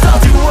lies, I'll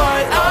do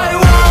what I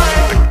want.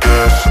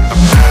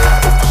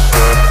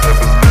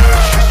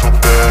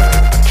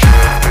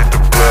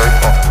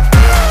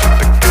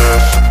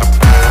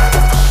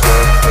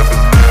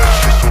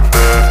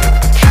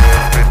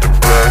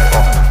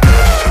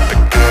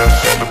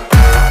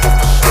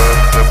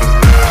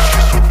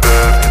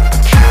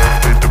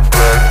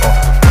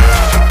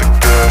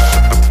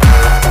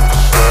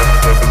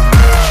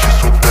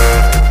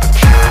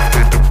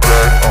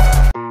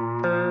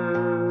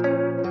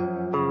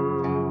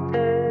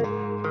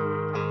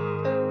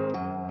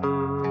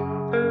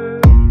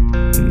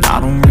 I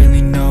don't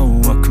really know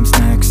what comes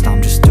next.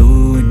 I'm just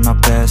doing my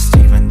best,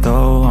 even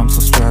though I'm so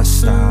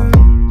stressed out.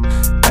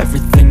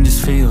 Everything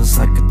just feels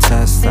like a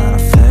test that I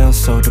fail,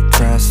 so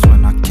depressed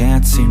when I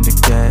can't seem to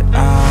get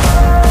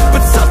out.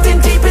 But something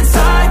deep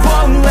inside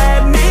won't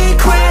let me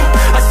quit.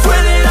 I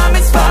swear that I'm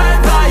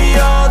inspired by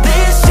all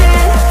this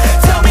shit.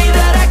 Tell me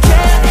that I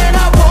can't and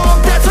I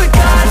won't. That's what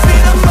guides me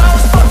the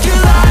most. Fuck your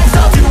lies,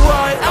 I'll do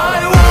what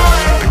I want.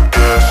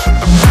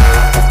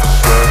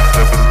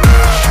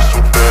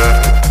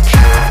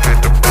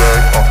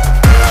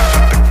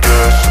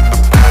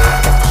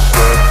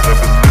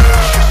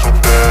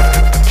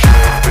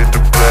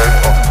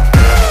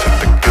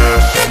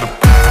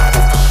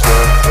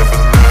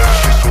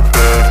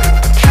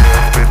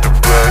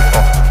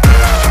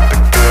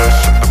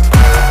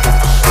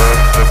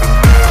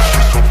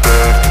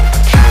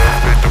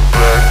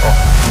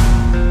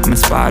 I'm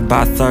inspired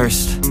by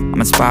thirst, I'm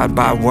inspired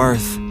by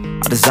worth.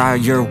 I desire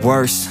your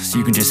worst, so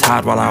you can just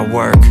hide while I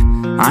work.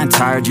 I ain't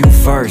tired, you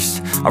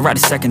first. I'll write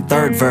a second,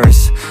 third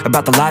verse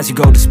about the lies you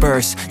go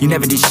disperse. You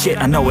never did shit,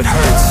 I know it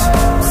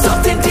hurts.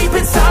 Something deep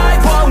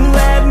inside won't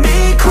let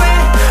me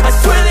quit. I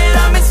swear that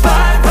I'm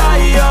inspired by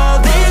all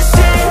this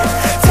shit.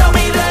 Tell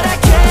me that I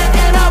can't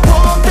and I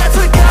won't. That's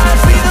what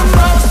guides me the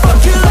most.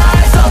 Fuck your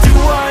lies, I'll do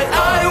what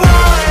I want.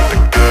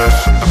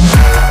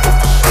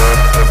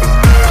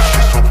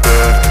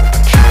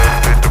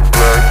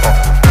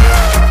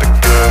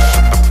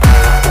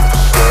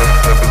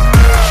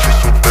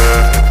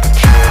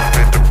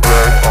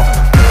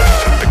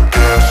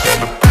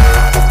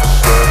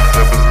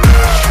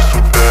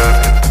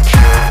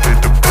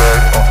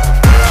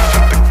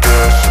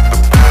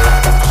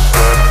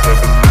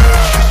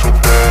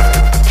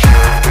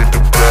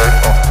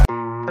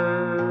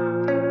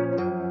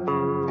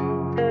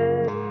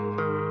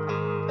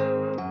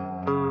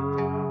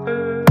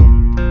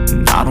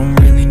 I don't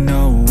really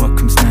know what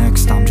comes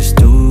next. I'm just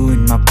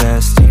doing my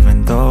best,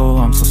 even though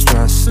I'm so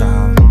stressed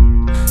out.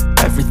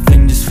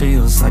 Everything just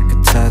feels like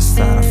a test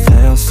that I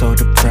fail, so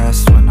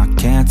depressed when I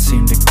can't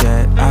seem to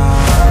get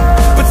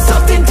out. But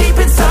something deep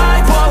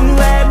inside won't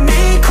let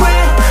me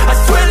quit. I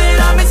swear that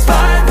I'm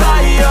inspired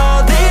by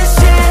all this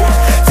shit.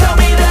 Tell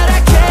me that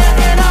I can't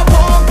and I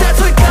won't. That's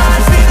what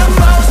guides me the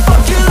most.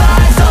 Fuck your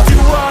lies, I'll do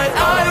what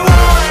I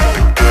want.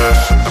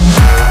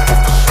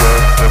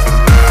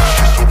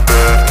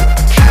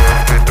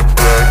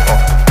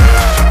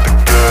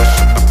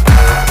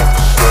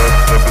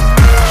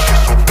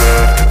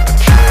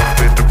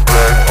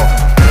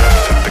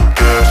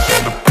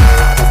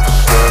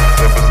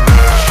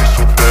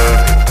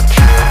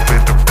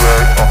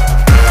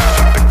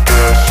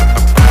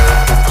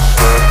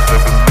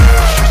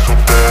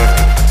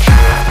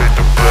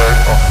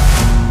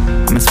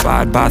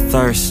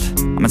 thirst.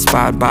 I'm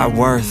inspired by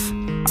worth.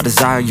 I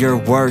desire your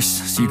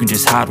worst, so you can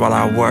just hide while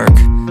I work.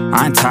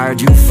 I ain't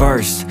tired, you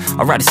first.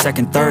 I'll write a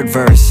second, third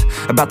verse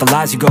about the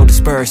lies you go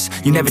disperse.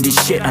 You never did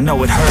shit, I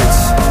know it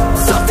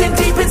hurts. Something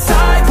deep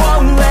inside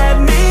won't let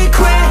me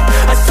quit.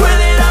 I swear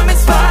that I'm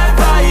inspired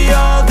by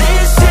all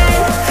this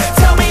shit.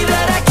 Tell me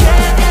that I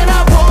can't and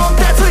I won't.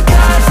 That's what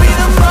guides me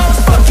the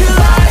most. Fuck your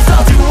lies,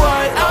 I'll do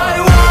what I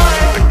want.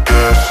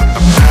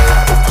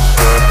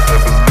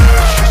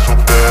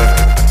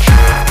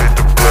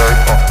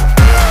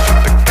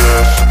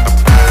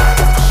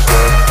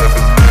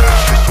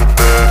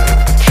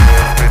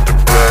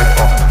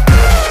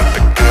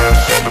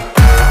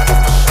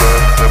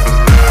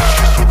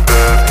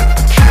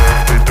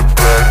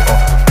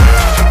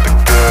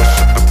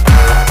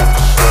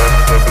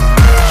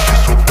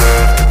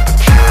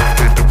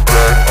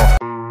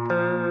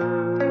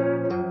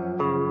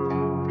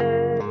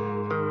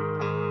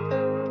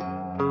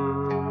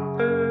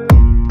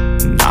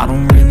 I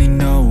don't really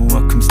know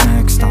what comes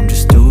next. I'm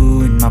just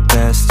doing my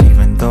best,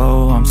 even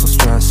though I'm so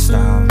stressed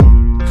out.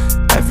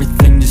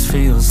 Everything just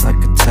feels like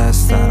a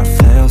test that I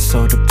fail,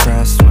 so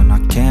depressed when I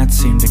can't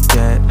seem to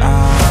get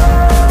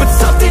out. But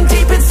something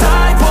deep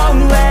inside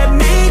won't let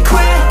me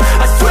quit.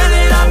 I swear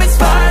that I'm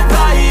inspired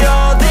by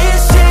all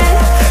this shit.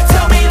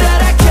 Tell me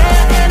that I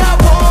can't and I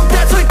won't.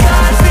 That's what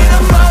guides me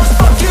the most.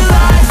 Fuck your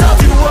lies, I'll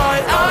do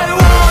what I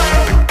want.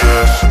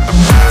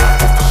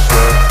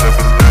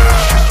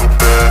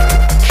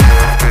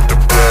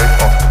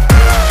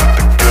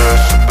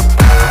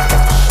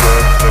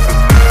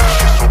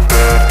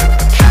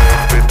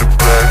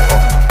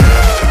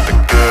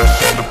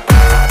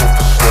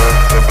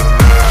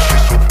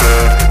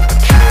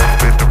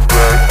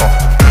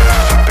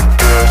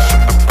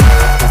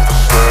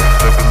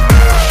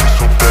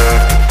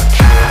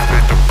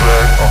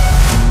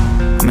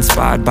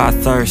 Inspired by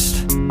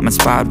thirst, I'm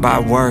inspired by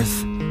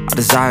worth. I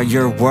desire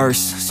your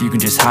worst, so you can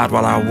just hide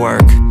while I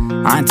work.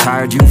 I ain't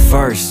tired, you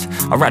first.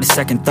 I'll write a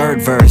second,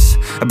 third verse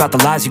about the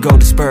lies you go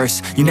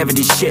disperse. You never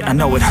did shit, I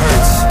know it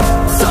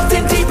hurts.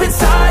 Something deep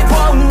inside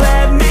won't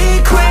let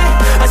me quit.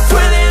 I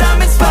swear that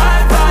I'm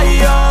inspired by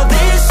all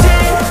this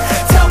shit.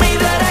 Tell me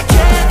that I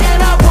can't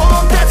and I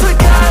won't. That's what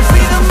guides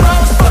me the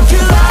most. Fuck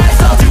your lies,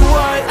 I'll do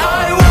what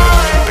I want.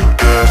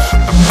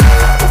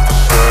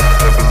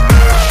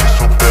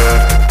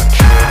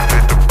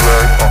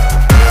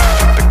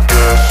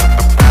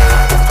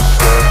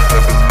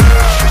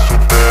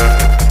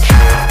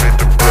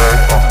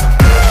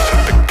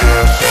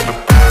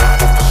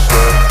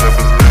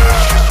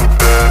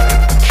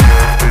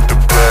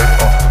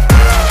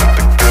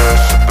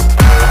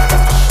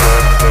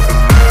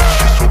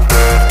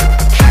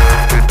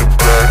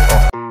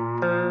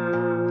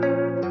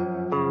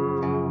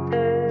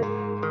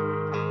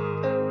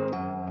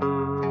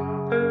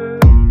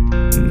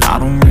 I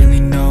don't really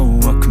know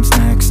what comes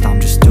next. I'm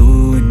just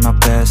doing my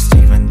best,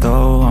 even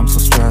though I'm so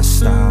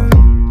stressed out.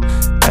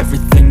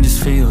 Everything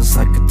just feels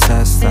like a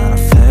test that I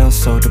fail,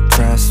 so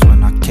depressed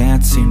when I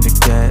can't seem to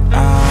get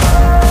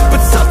out.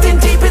 But something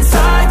deep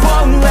inside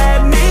won't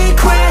let me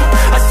quit.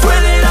 I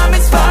swear that I'm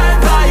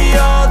inspired by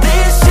all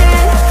this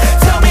shit.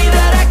 Tell me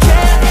that I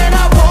can't and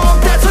I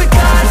won't. That's what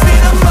guides me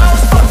the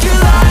most. Fuck your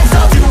lies,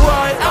 I'll do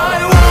what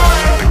I want.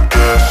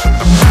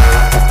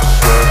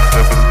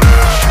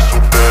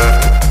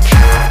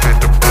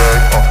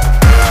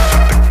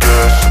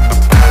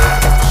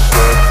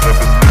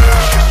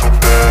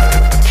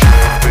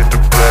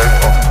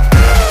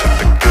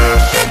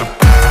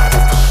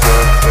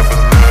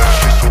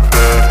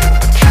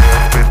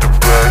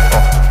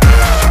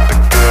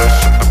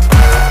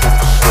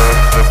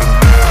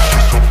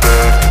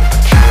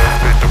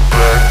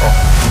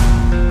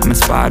 I'm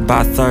inspired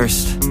by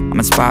thirst, I'm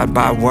inspired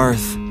by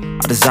worth.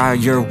 I desire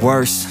your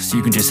worst, so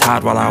you can just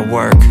hide while I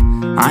work.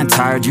 I ain't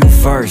tired, you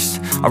first.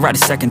 I'll write a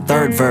second,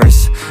 third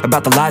verse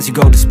about the lies you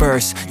go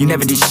disperse. You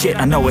never did shit,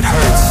 I know it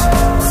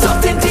hurts.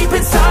 Something deep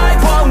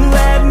inside won't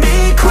let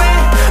me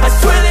quit. I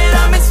swear that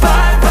I'm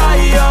inspired by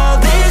all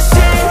this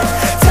shit.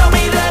 Tell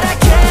me that I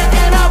can't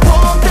and I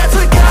won't. That's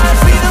what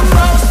guides me the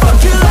most.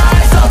 Fuck your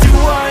lies, I'll do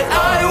what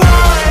I want.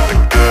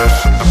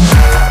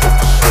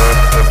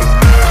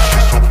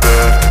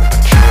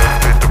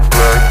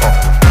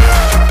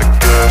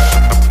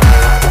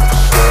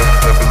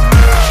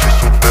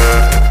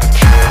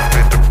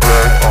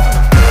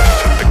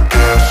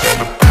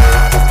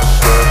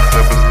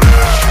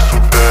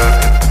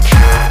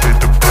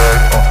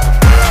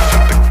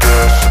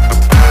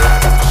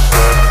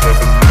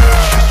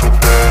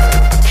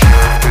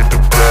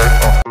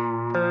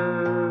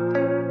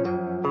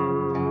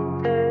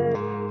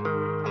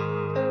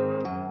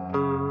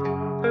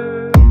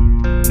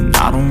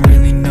 I don't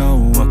really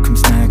know what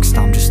comes next.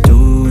 I'm just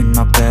doing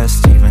my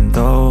best, even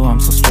though I'm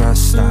so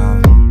stressed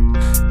out.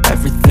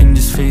 Everything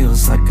just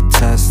feels like a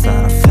test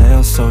that I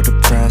fail, so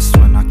depressed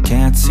when I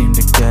can't seem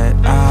to get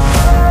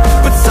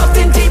out. But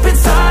something deep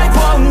inside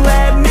won't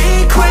let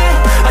me quit.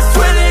 I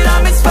swear that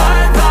I'm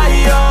inspired by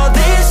all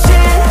this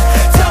shit.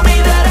 Tell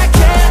me that I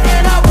can't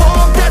and I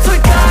won't. That's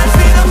what guides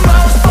me the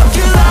most. Fuck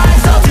your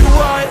lies, I'll do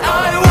what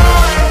I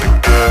want.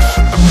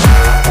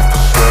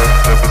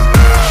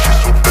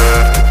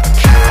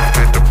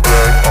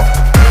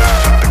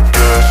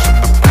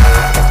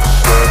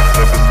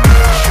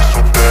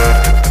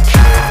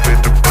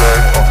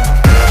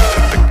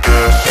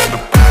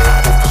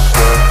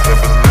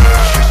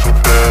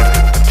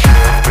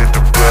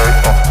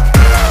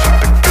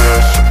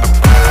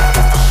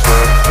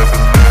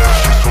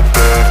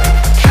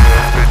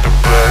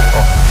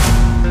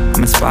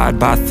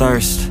 by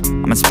thirst,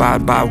 I'm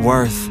inspired by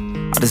worth.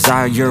 I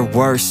desire your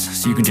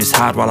worst, so you can just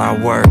hide while I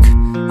work.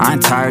 I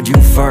ain't tired,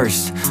 you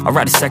first. I'll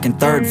write a second,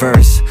 third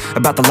verse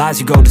about the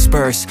lies you go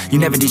disperse. You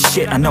never did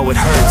shit, I know it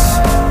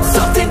hurts.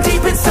 Something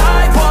deep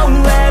inside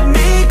won't let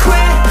me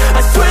quit.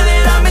 I swear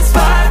that I'm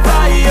inspired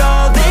by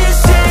all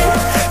this shit.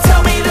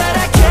 Tell me that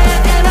I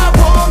can't and I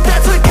won't.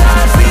 That's what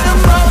guides me the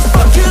most.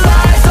 Fuck your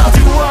lies, I'll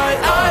do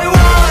what I want.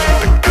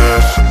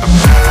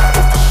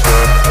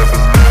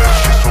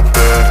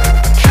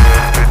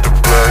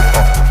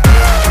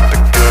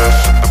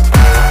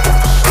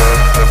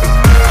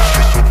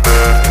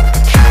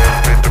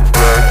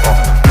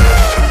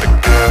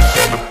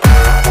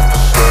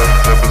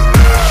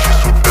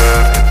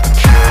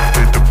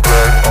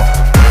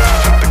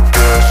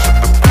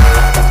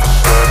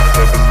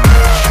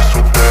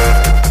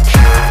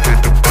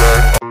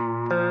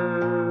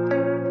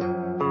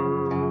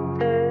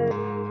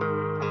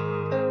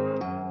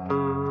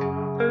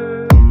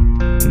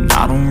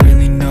 I don't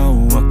really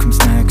know what comes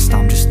next.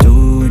 I'm just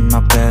doing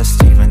my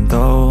best, even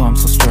though I'm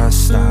so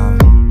stressed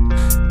out.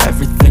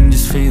 Everything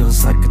just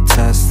feels like a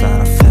test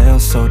that I fail,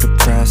 so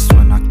depressed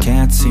when I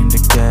can't seem to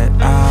get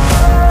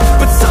out.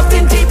 But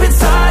something deep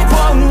inside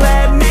won't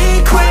let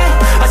me quit.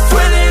 I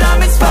swear that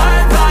I'm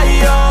inspired by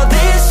all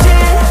this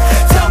shit.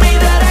 Tell me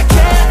that I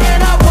can't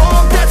and I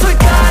won't. That's what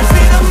guides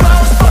me the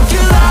most. Fuck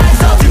your lies,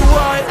 I'll do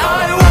what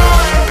I want.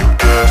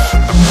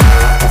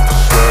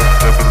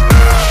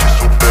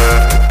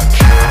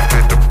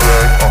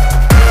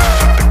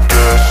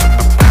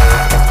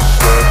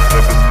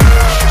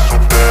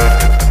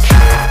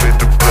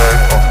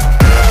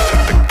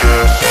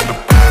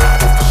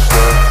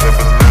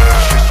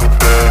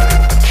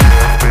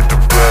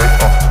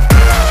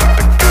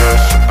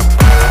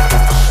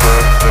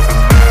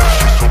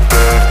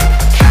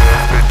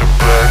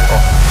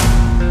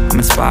 I'm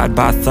inspired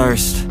by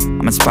thirst,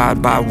 I'm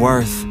inspired by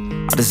worth.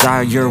 I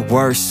desire your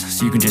worst,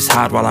 so you can just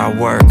hide while I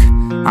work.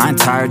 I ain't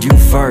tired, you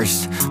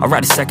first. I'll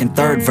write a second,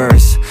 third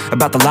verse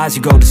about the lies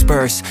you go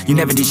disperse. You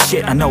never did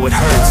shit, I know it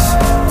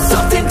hurts.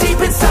 Something deep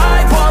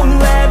inside won't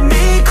let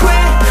me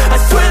quit. I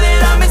swear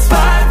that I'm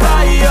inspired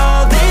by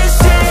all this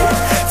shit.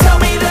 Tell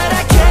me that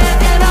I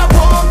can't and I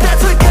won't.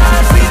 That's what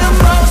guides me the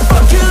most.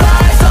 Fuck your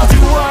lies, I'll do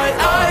what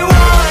I want.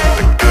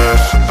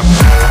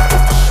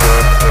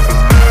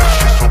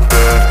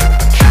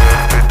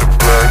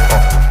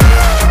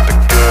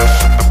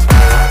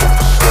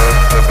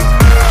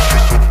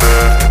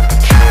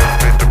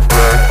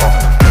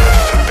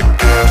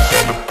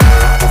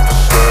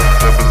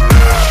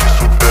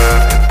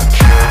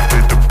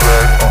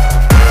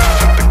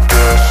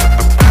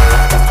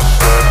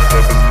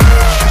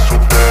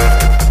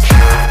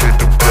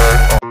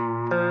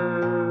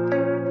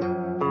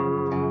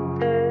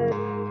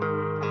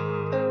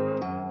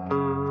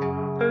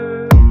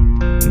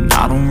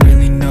 I don't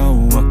really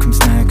know what comes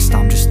next.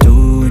 I'm just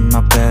doing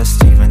my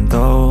best, even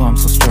though I'm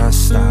so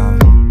stressed out.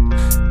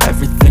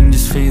 Everything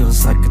just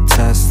feels like a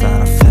test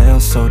that I fail,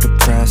 so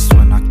depressed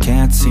when I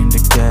can't seem to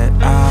get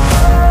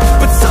out.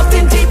 But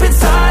something deep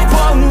inside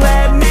won't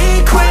let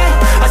me quit.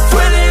 I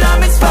swear that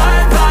I'm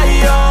inspired by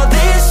all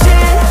this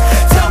shit.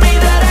 Tell me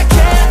that I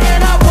can't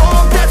and I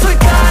won't. That's what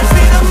guides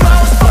me the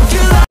most. Fuck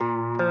your life.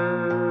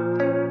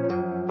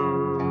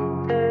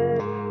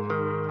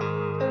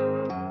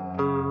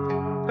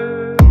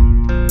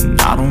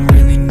 I don't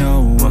really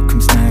know what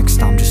comes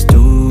next. I'm just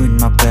doing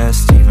my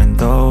best, even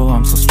though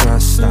I'm so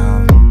stressed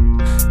out.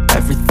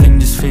 Everything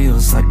just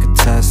feels like a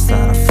test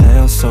that I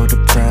fail, so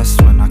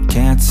depressed when I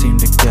can't seem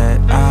to get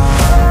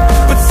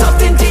out. But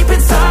something deep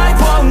inside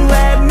won't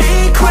let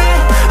me quit.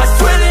 I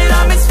swear that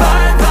I'm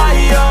inspired by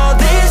all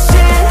this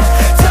shit.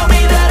 Tell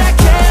me that I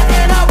can't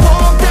and I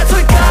won't. That's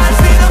what guides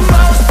me the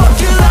most. Fuck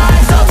your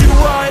lies, I'll do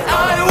what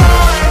I want.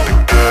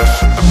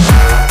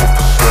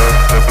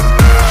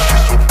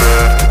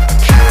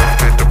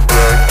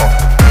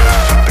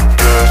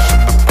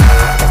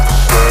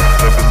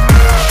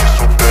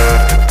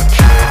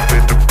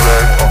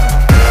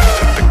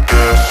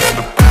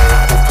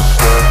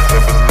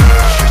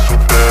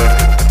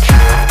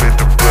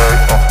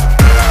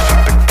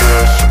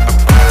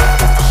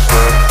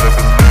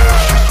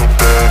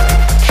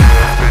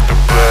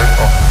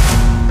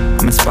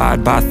 I'm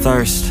inspired by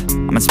thirst,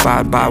 I'm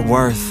inspired by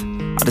worth.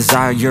 I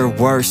desire your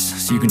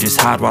worst, so you can just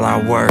hide while I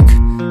work.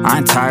 I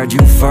ain't tired,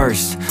 you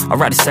first. I'll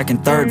write a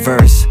second, third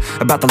verse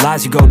about the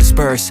lies you go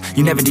disperse.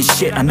 You never did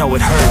shit, I know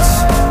it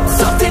hurts.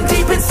 Something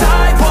deep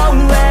inside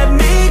won't let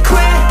me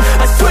quit.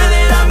 I swear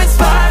that I'm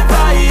inspired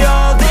by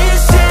all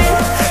this shit.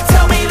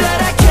 Tell me that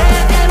I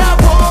can't and I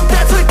won't.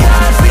 That's what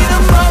guides me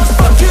the most.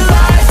 Fuck your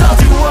lies, I'll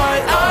do what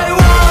I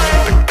want.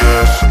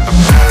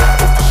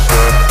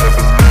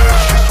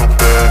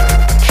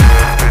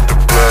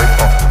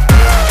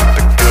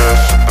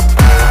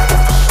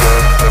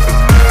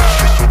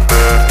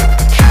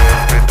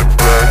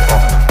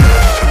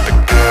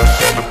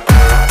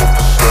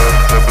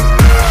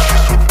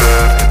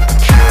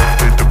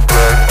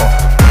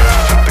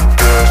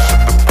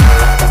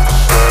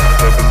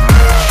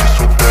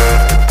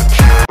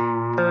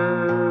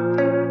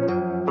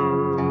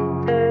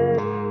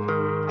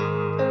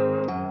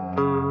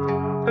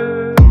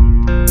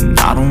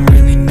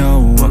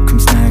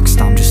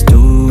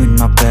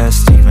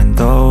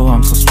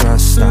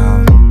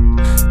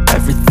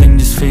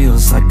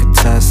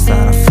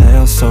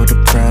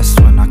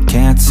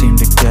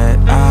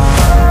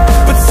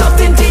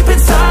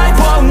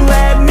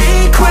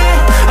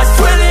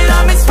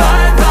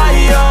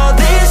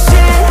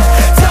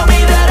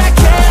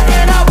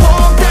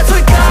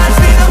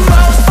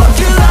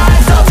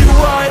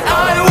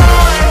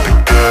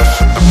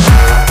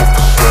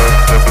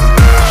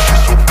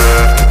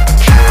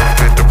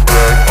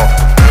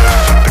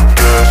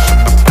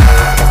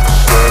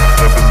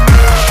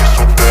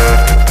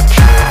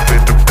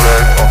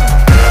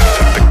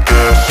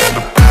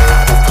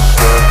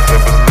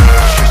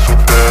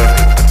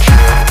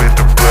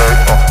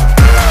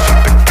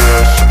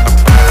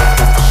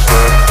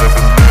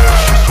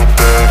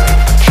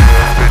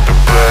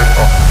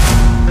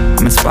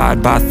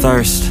 inspired by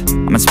thirst,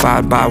 I'm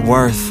inspired by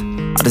worth.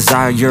 I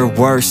desire your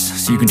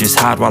worst, so you can just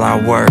hide while I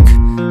work.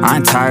 I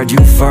ain't tired, you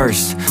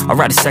first. I'll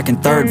write a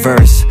second, third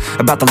verse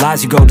about the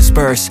lies you go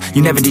disperse.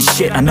 You never did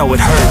shit, I know it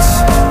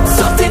hurts.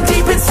 Something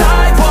deep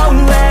inside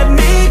won't let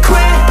me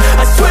quit.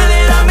 I swear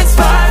that I'm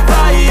inspired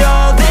by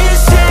all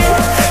this shit.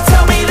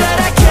 Tell me that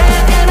I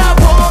can and I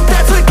won't.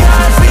 That's what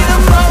guides me the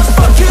most.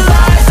 Fuck your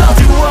lies, I'll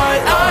do what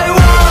I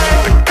want.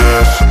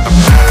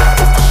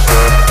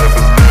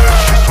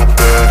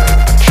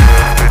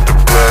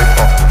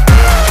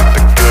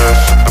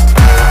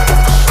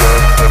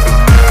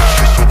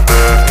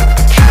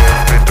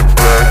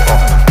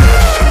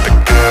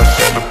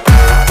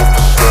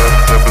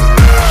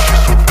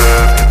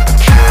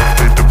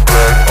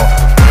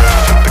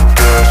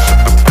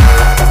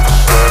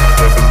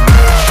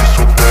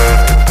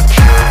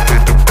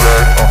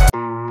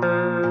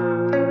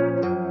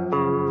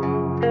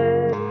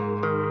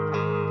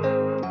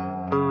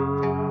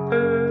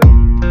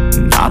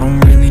 I don't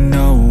really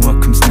know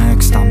what comes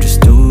next. I'm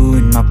just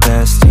doing my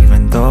best,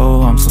 even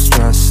though I'm so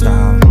stressed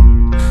out.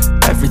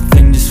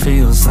 Everything just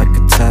feels like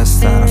a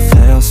test that I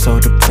fail, so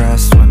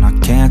depressed when I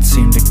can't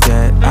seem to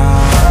get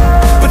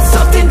out. But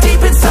something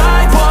deep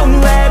inside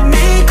won't let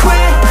me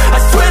quit. I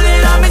swear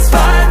that I'm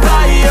inspired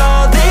by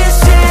all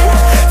this shit.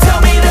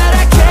 Tell me that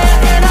I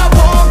can and I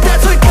won't.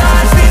 That's what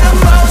guides me the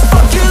most.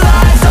 Fuck your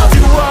lies, I'll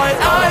do what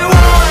I want.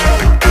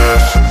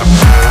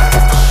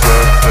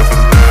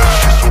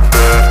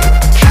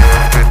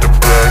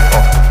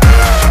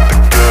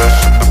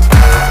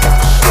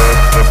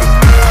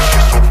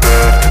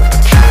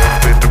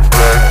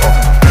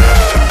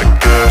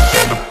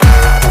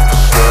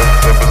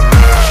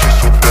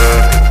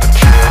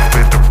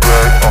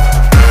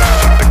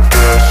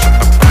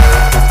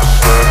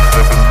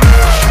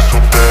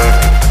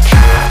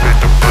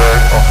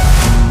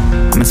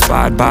 I'm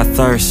inspired by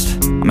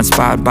thirst, I'm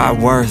inspired by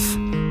worth.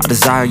 I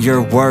desire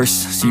your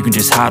worst, so you can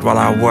just hide while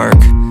I work.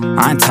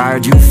 I ain't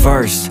tired, you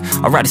first.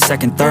 I'll write a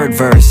second, third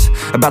verse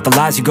about the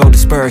lies you go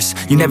disperse.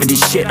 You never did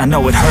shit, I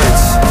know it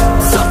hurts.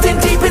 Something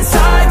deep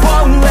inside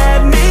won't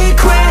let me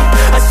quit.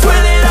 I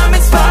swear that I'm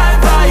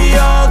inspired by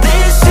all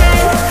this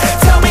shit.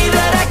 Tell me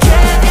that I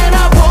can and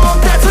I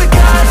won't. That's what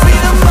guides me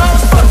the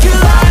most. Fuck your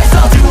lies,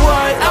 I'll do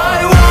what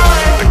I want.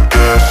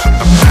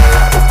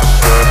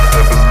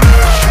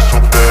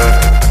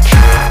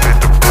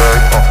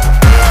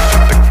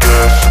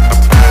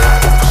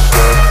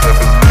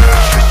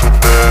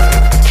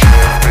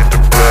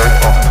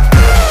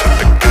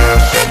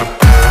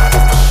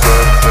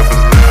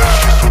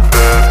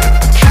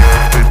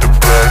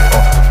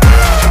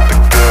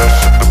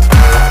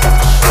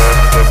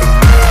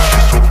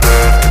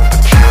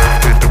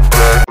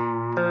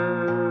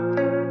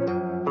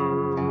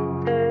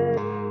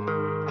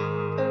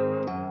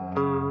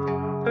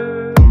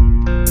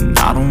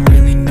 I don't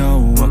really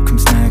know what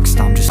comes next.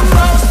 I'm just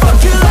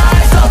Fuck your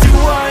lies, I'll do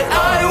what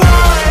I want.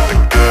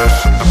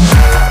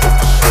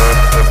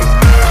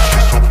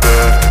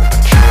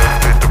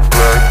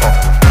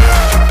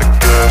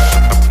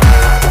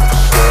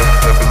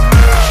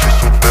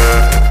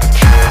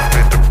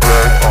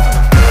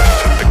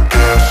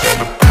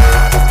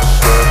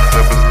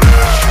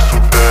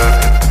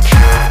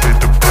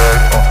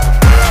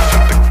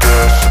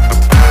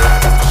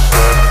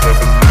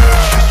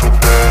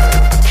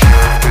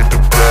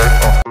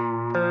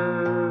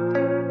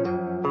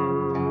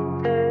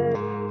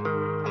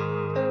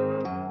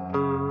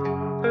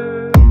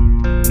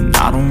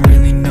 I don't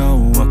really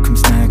know what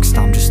comes next.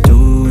 I'm just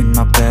doing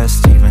my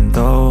best, even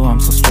though I'm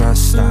so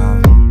stressed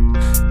out.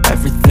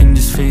 Everything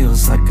just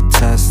feels like a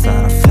test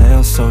that I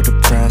fail, so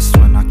depressed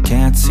when I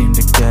can't seem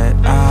to get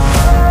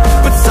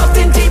out. But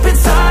something deep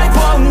inside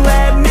won't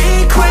let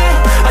me quit.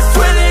 I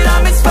swear that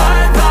I'm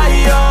inspired by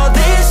all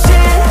this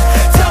shit.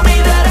 Tell me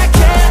that I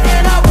can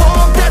and I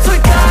won't. That's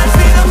what guides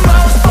me the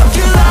most. Fuck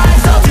your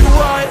lies, I'll do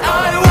what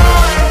I want.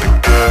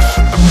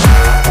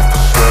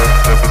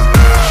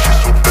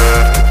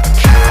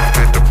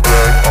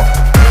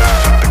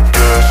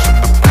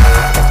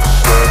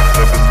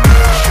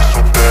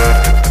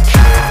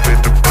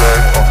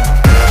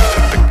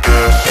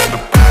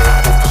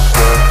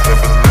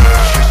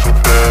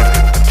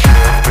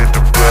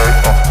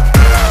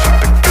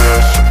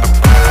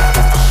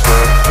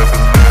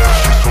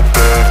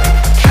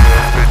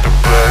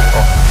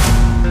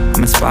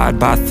 I'm inspired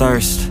by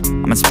thirst,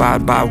 I'm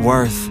inspired by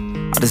worth.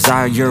 I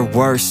desire your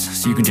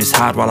worst, so you can just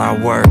hide while I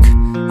work.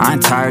 I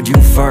ain't tired, you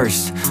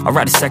first. I'll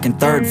write a second,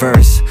 third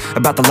verse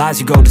about the lies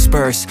you go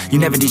disperse. You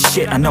never did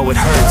shit, I know it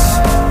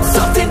hurts.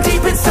 Something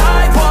deep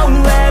inside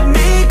won't let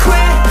me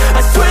quit.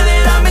 I swear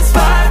that I'm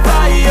inspired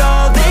by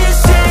all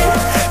this shit.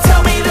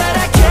 Tell me that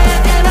I can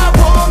and I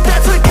won't.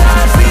 That's what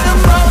guides me the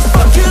most.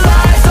 Fuck your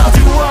lies, I'll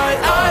do what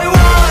I want.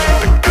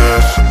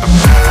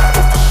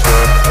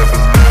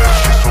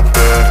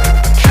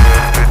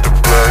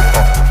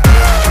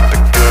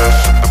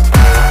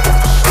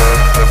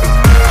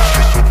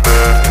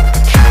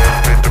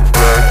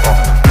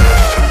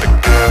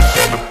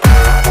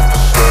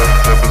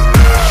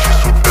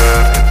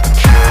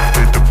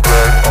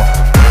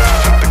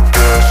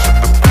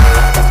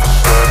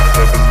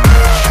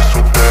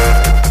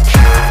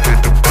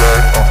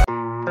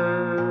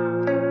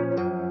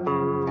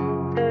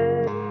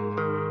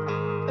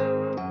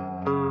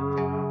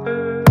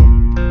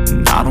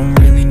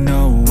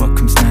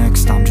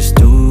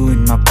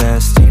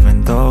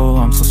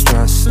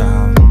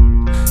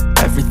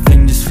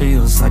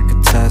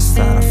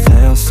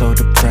 so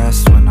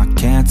depressed when I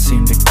can't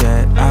seem to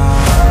get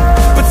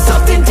out. But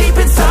something deep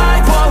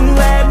inside won't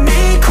let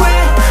me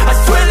quit. I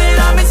swear that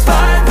I'm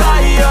inspired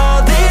by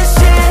all this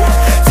shit.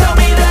 Tell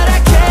me that I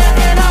can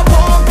and I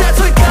won't. That's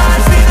what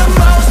guides me the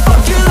most.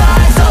 Fuck your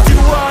lies, I'll do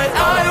what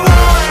I want.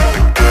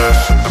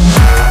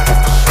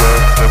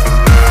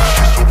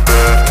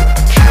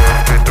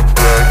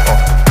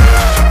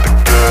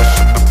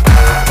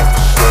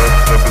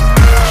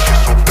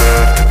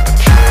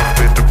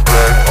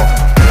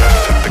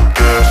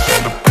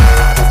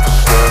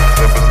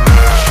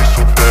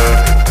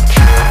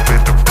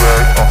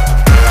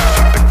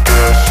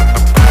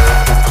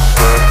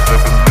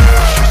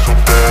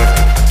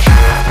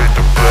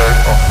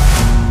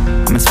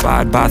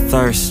 By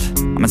thirst,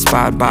 I'm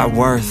inspired by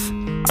worth.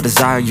 I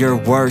desire your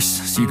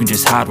worst, so you can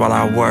just hide while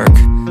I work.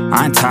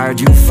 I ain't tired,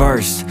 you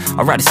first.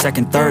 I'll write a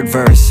second, third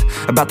verse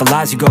about the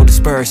lies you go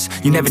disperse.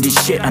 You never did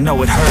shit, I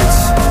know it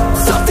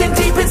hurts. Something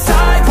deep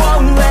inside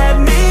won't let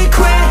me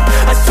quit.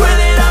 I swear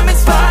that I'm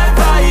inspired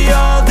by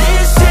all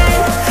this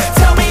shit.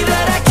 Tell me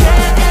that I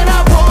can and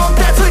I won't.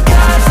 That's what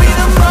guides me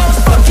the most.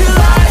 Fuck your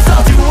lies,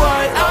 I'll do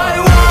what I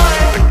want.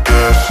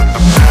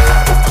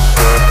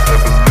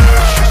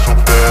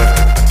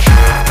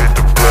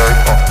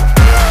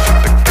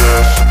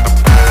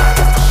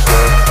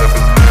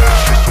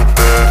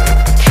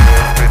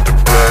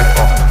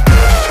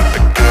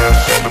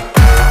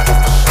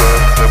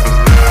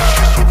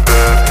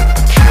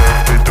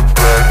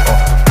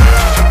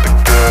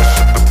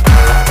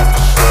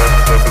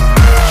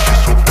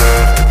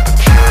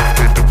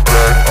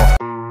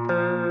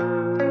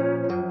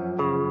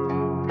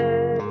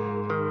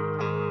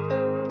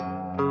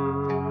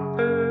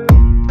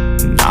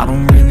 I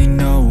don't really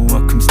know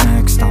what comes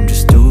next. I'm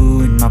just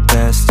doing my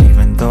best,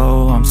 even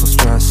though I'm so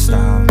stressed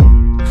out.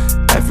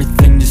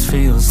 Everything just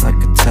feels like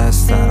a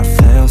test that I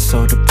fail,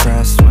 so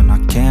depressed when I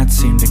can't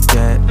seem to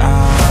get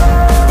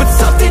out. But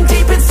something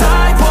deep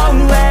inside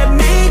won't let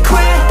me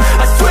quit.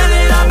 I swear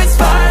that I'm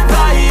inspired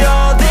by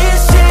all this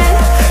shit.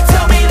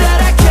 Tell me that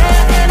I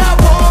can and I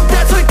won't.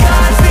 That's what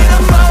guides me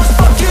the most.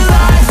 Fuck your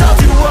lies, I'll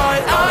do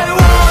what I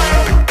want.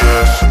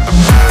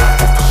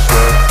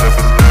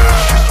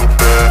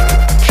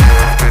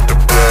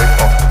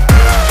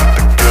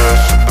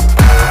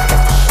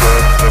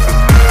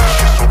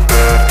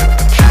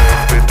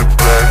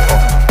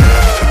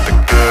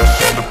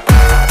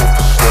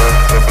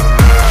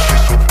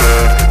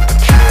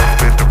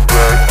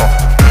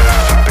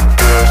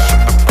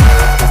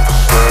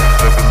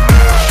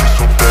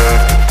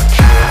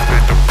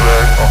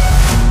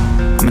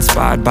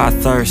 By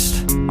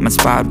thirst, I'm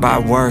inspired by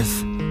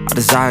worth. I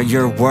desire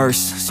your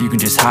worst, so you can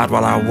just hide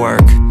while I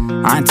work.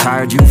 I ain't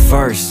tired, you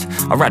first.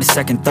 I'll write a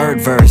second,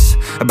 third verse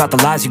about the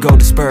lies you go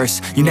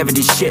disperse. You never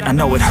did shit, I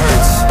know it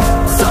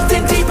hurts.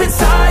 Something deep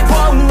inside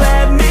won't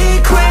let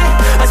me quit.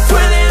 I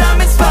swear that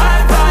I'm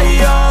inspired by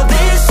all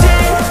this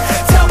shit.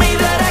 Tell me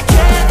that I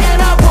can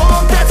and I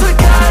won't. That's what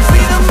guides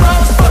me the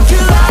most. Fuck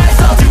your lies,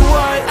 I'll do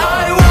what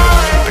I want.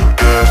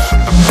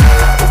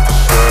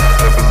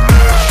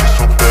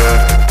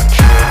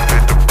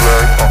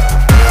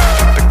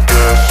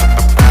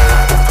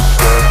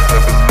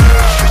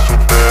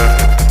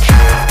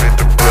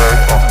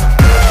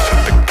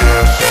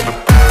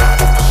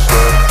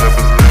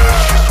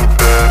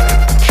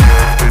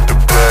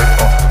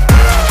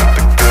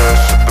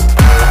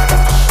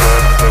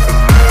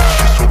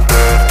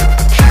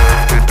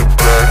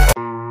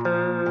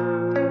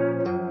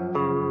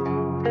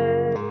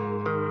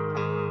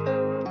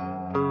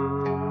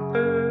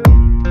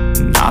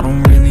 I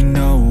don't really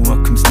know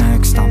what comes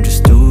next. I'm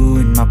just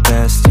doing my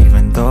best,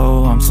 even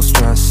though I'm so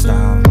stressed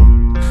out.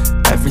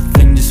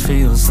 Everything just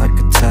feels like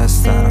a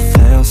test that I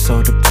fail,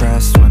 so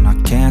depressed when I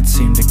can't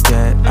seem to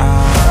get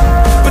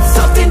out. But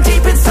something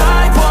deep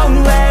inside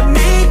won't let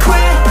me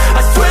quit.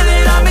 I swear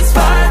that I'm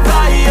inspired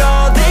by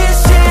all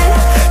this shit.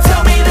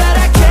 Tell me that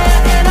I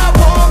can and I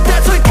won't.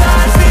 That's what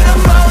guides me the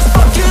most.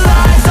 Fuck your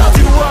lies, I'll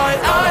do what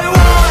I want.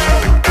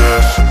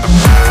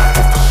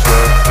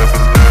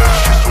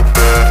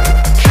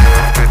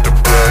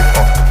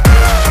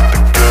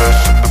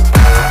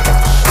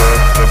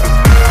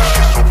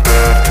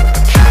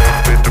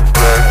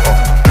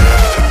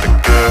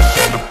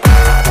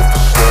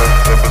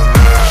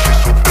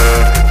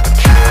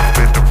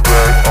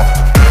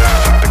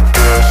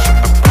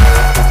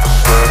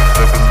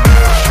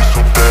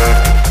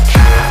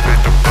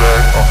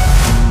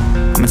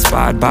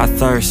 By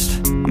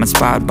thirst, I'm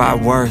inspired by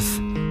worth.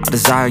 I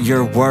desire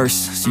your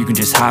worst, so you can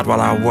just hide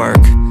while I work.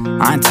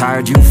 I ain't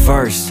tired, you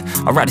first.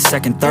 I'll write a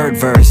second, third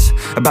verse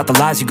about the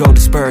lies you go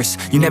disperse.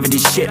 You never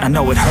did shit, I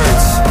know it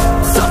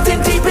hurts.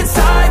 Something deep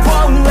inside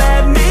won't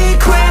let me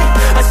quit.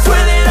 I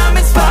swear that I'm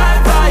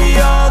inspired by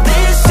all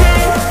this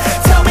shit.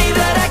 Tell me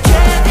that I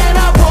can and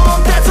I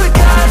won't. That's what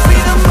guides me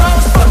the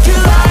most. Fuck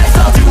your lies,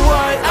 I'll do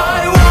what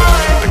I want.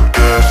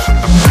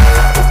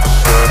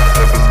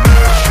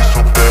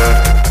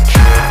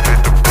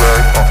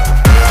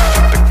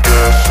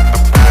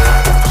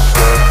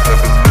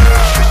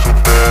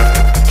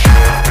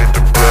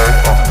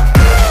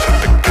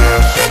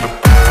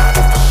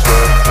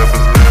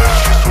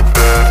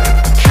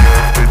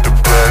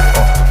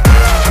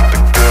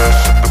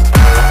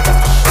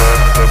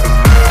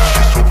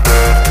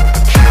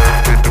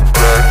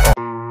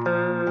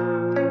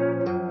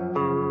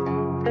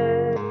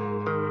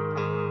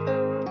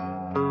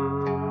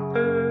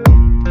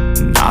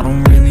 I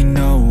don't really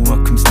know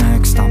what comes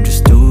next. I'm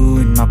just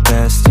doing my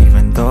best,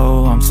 even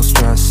though I'm so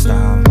stressed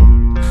out.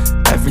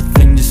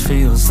 Everything just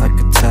feels like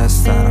a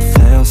test that I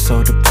fail,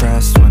 so depressed.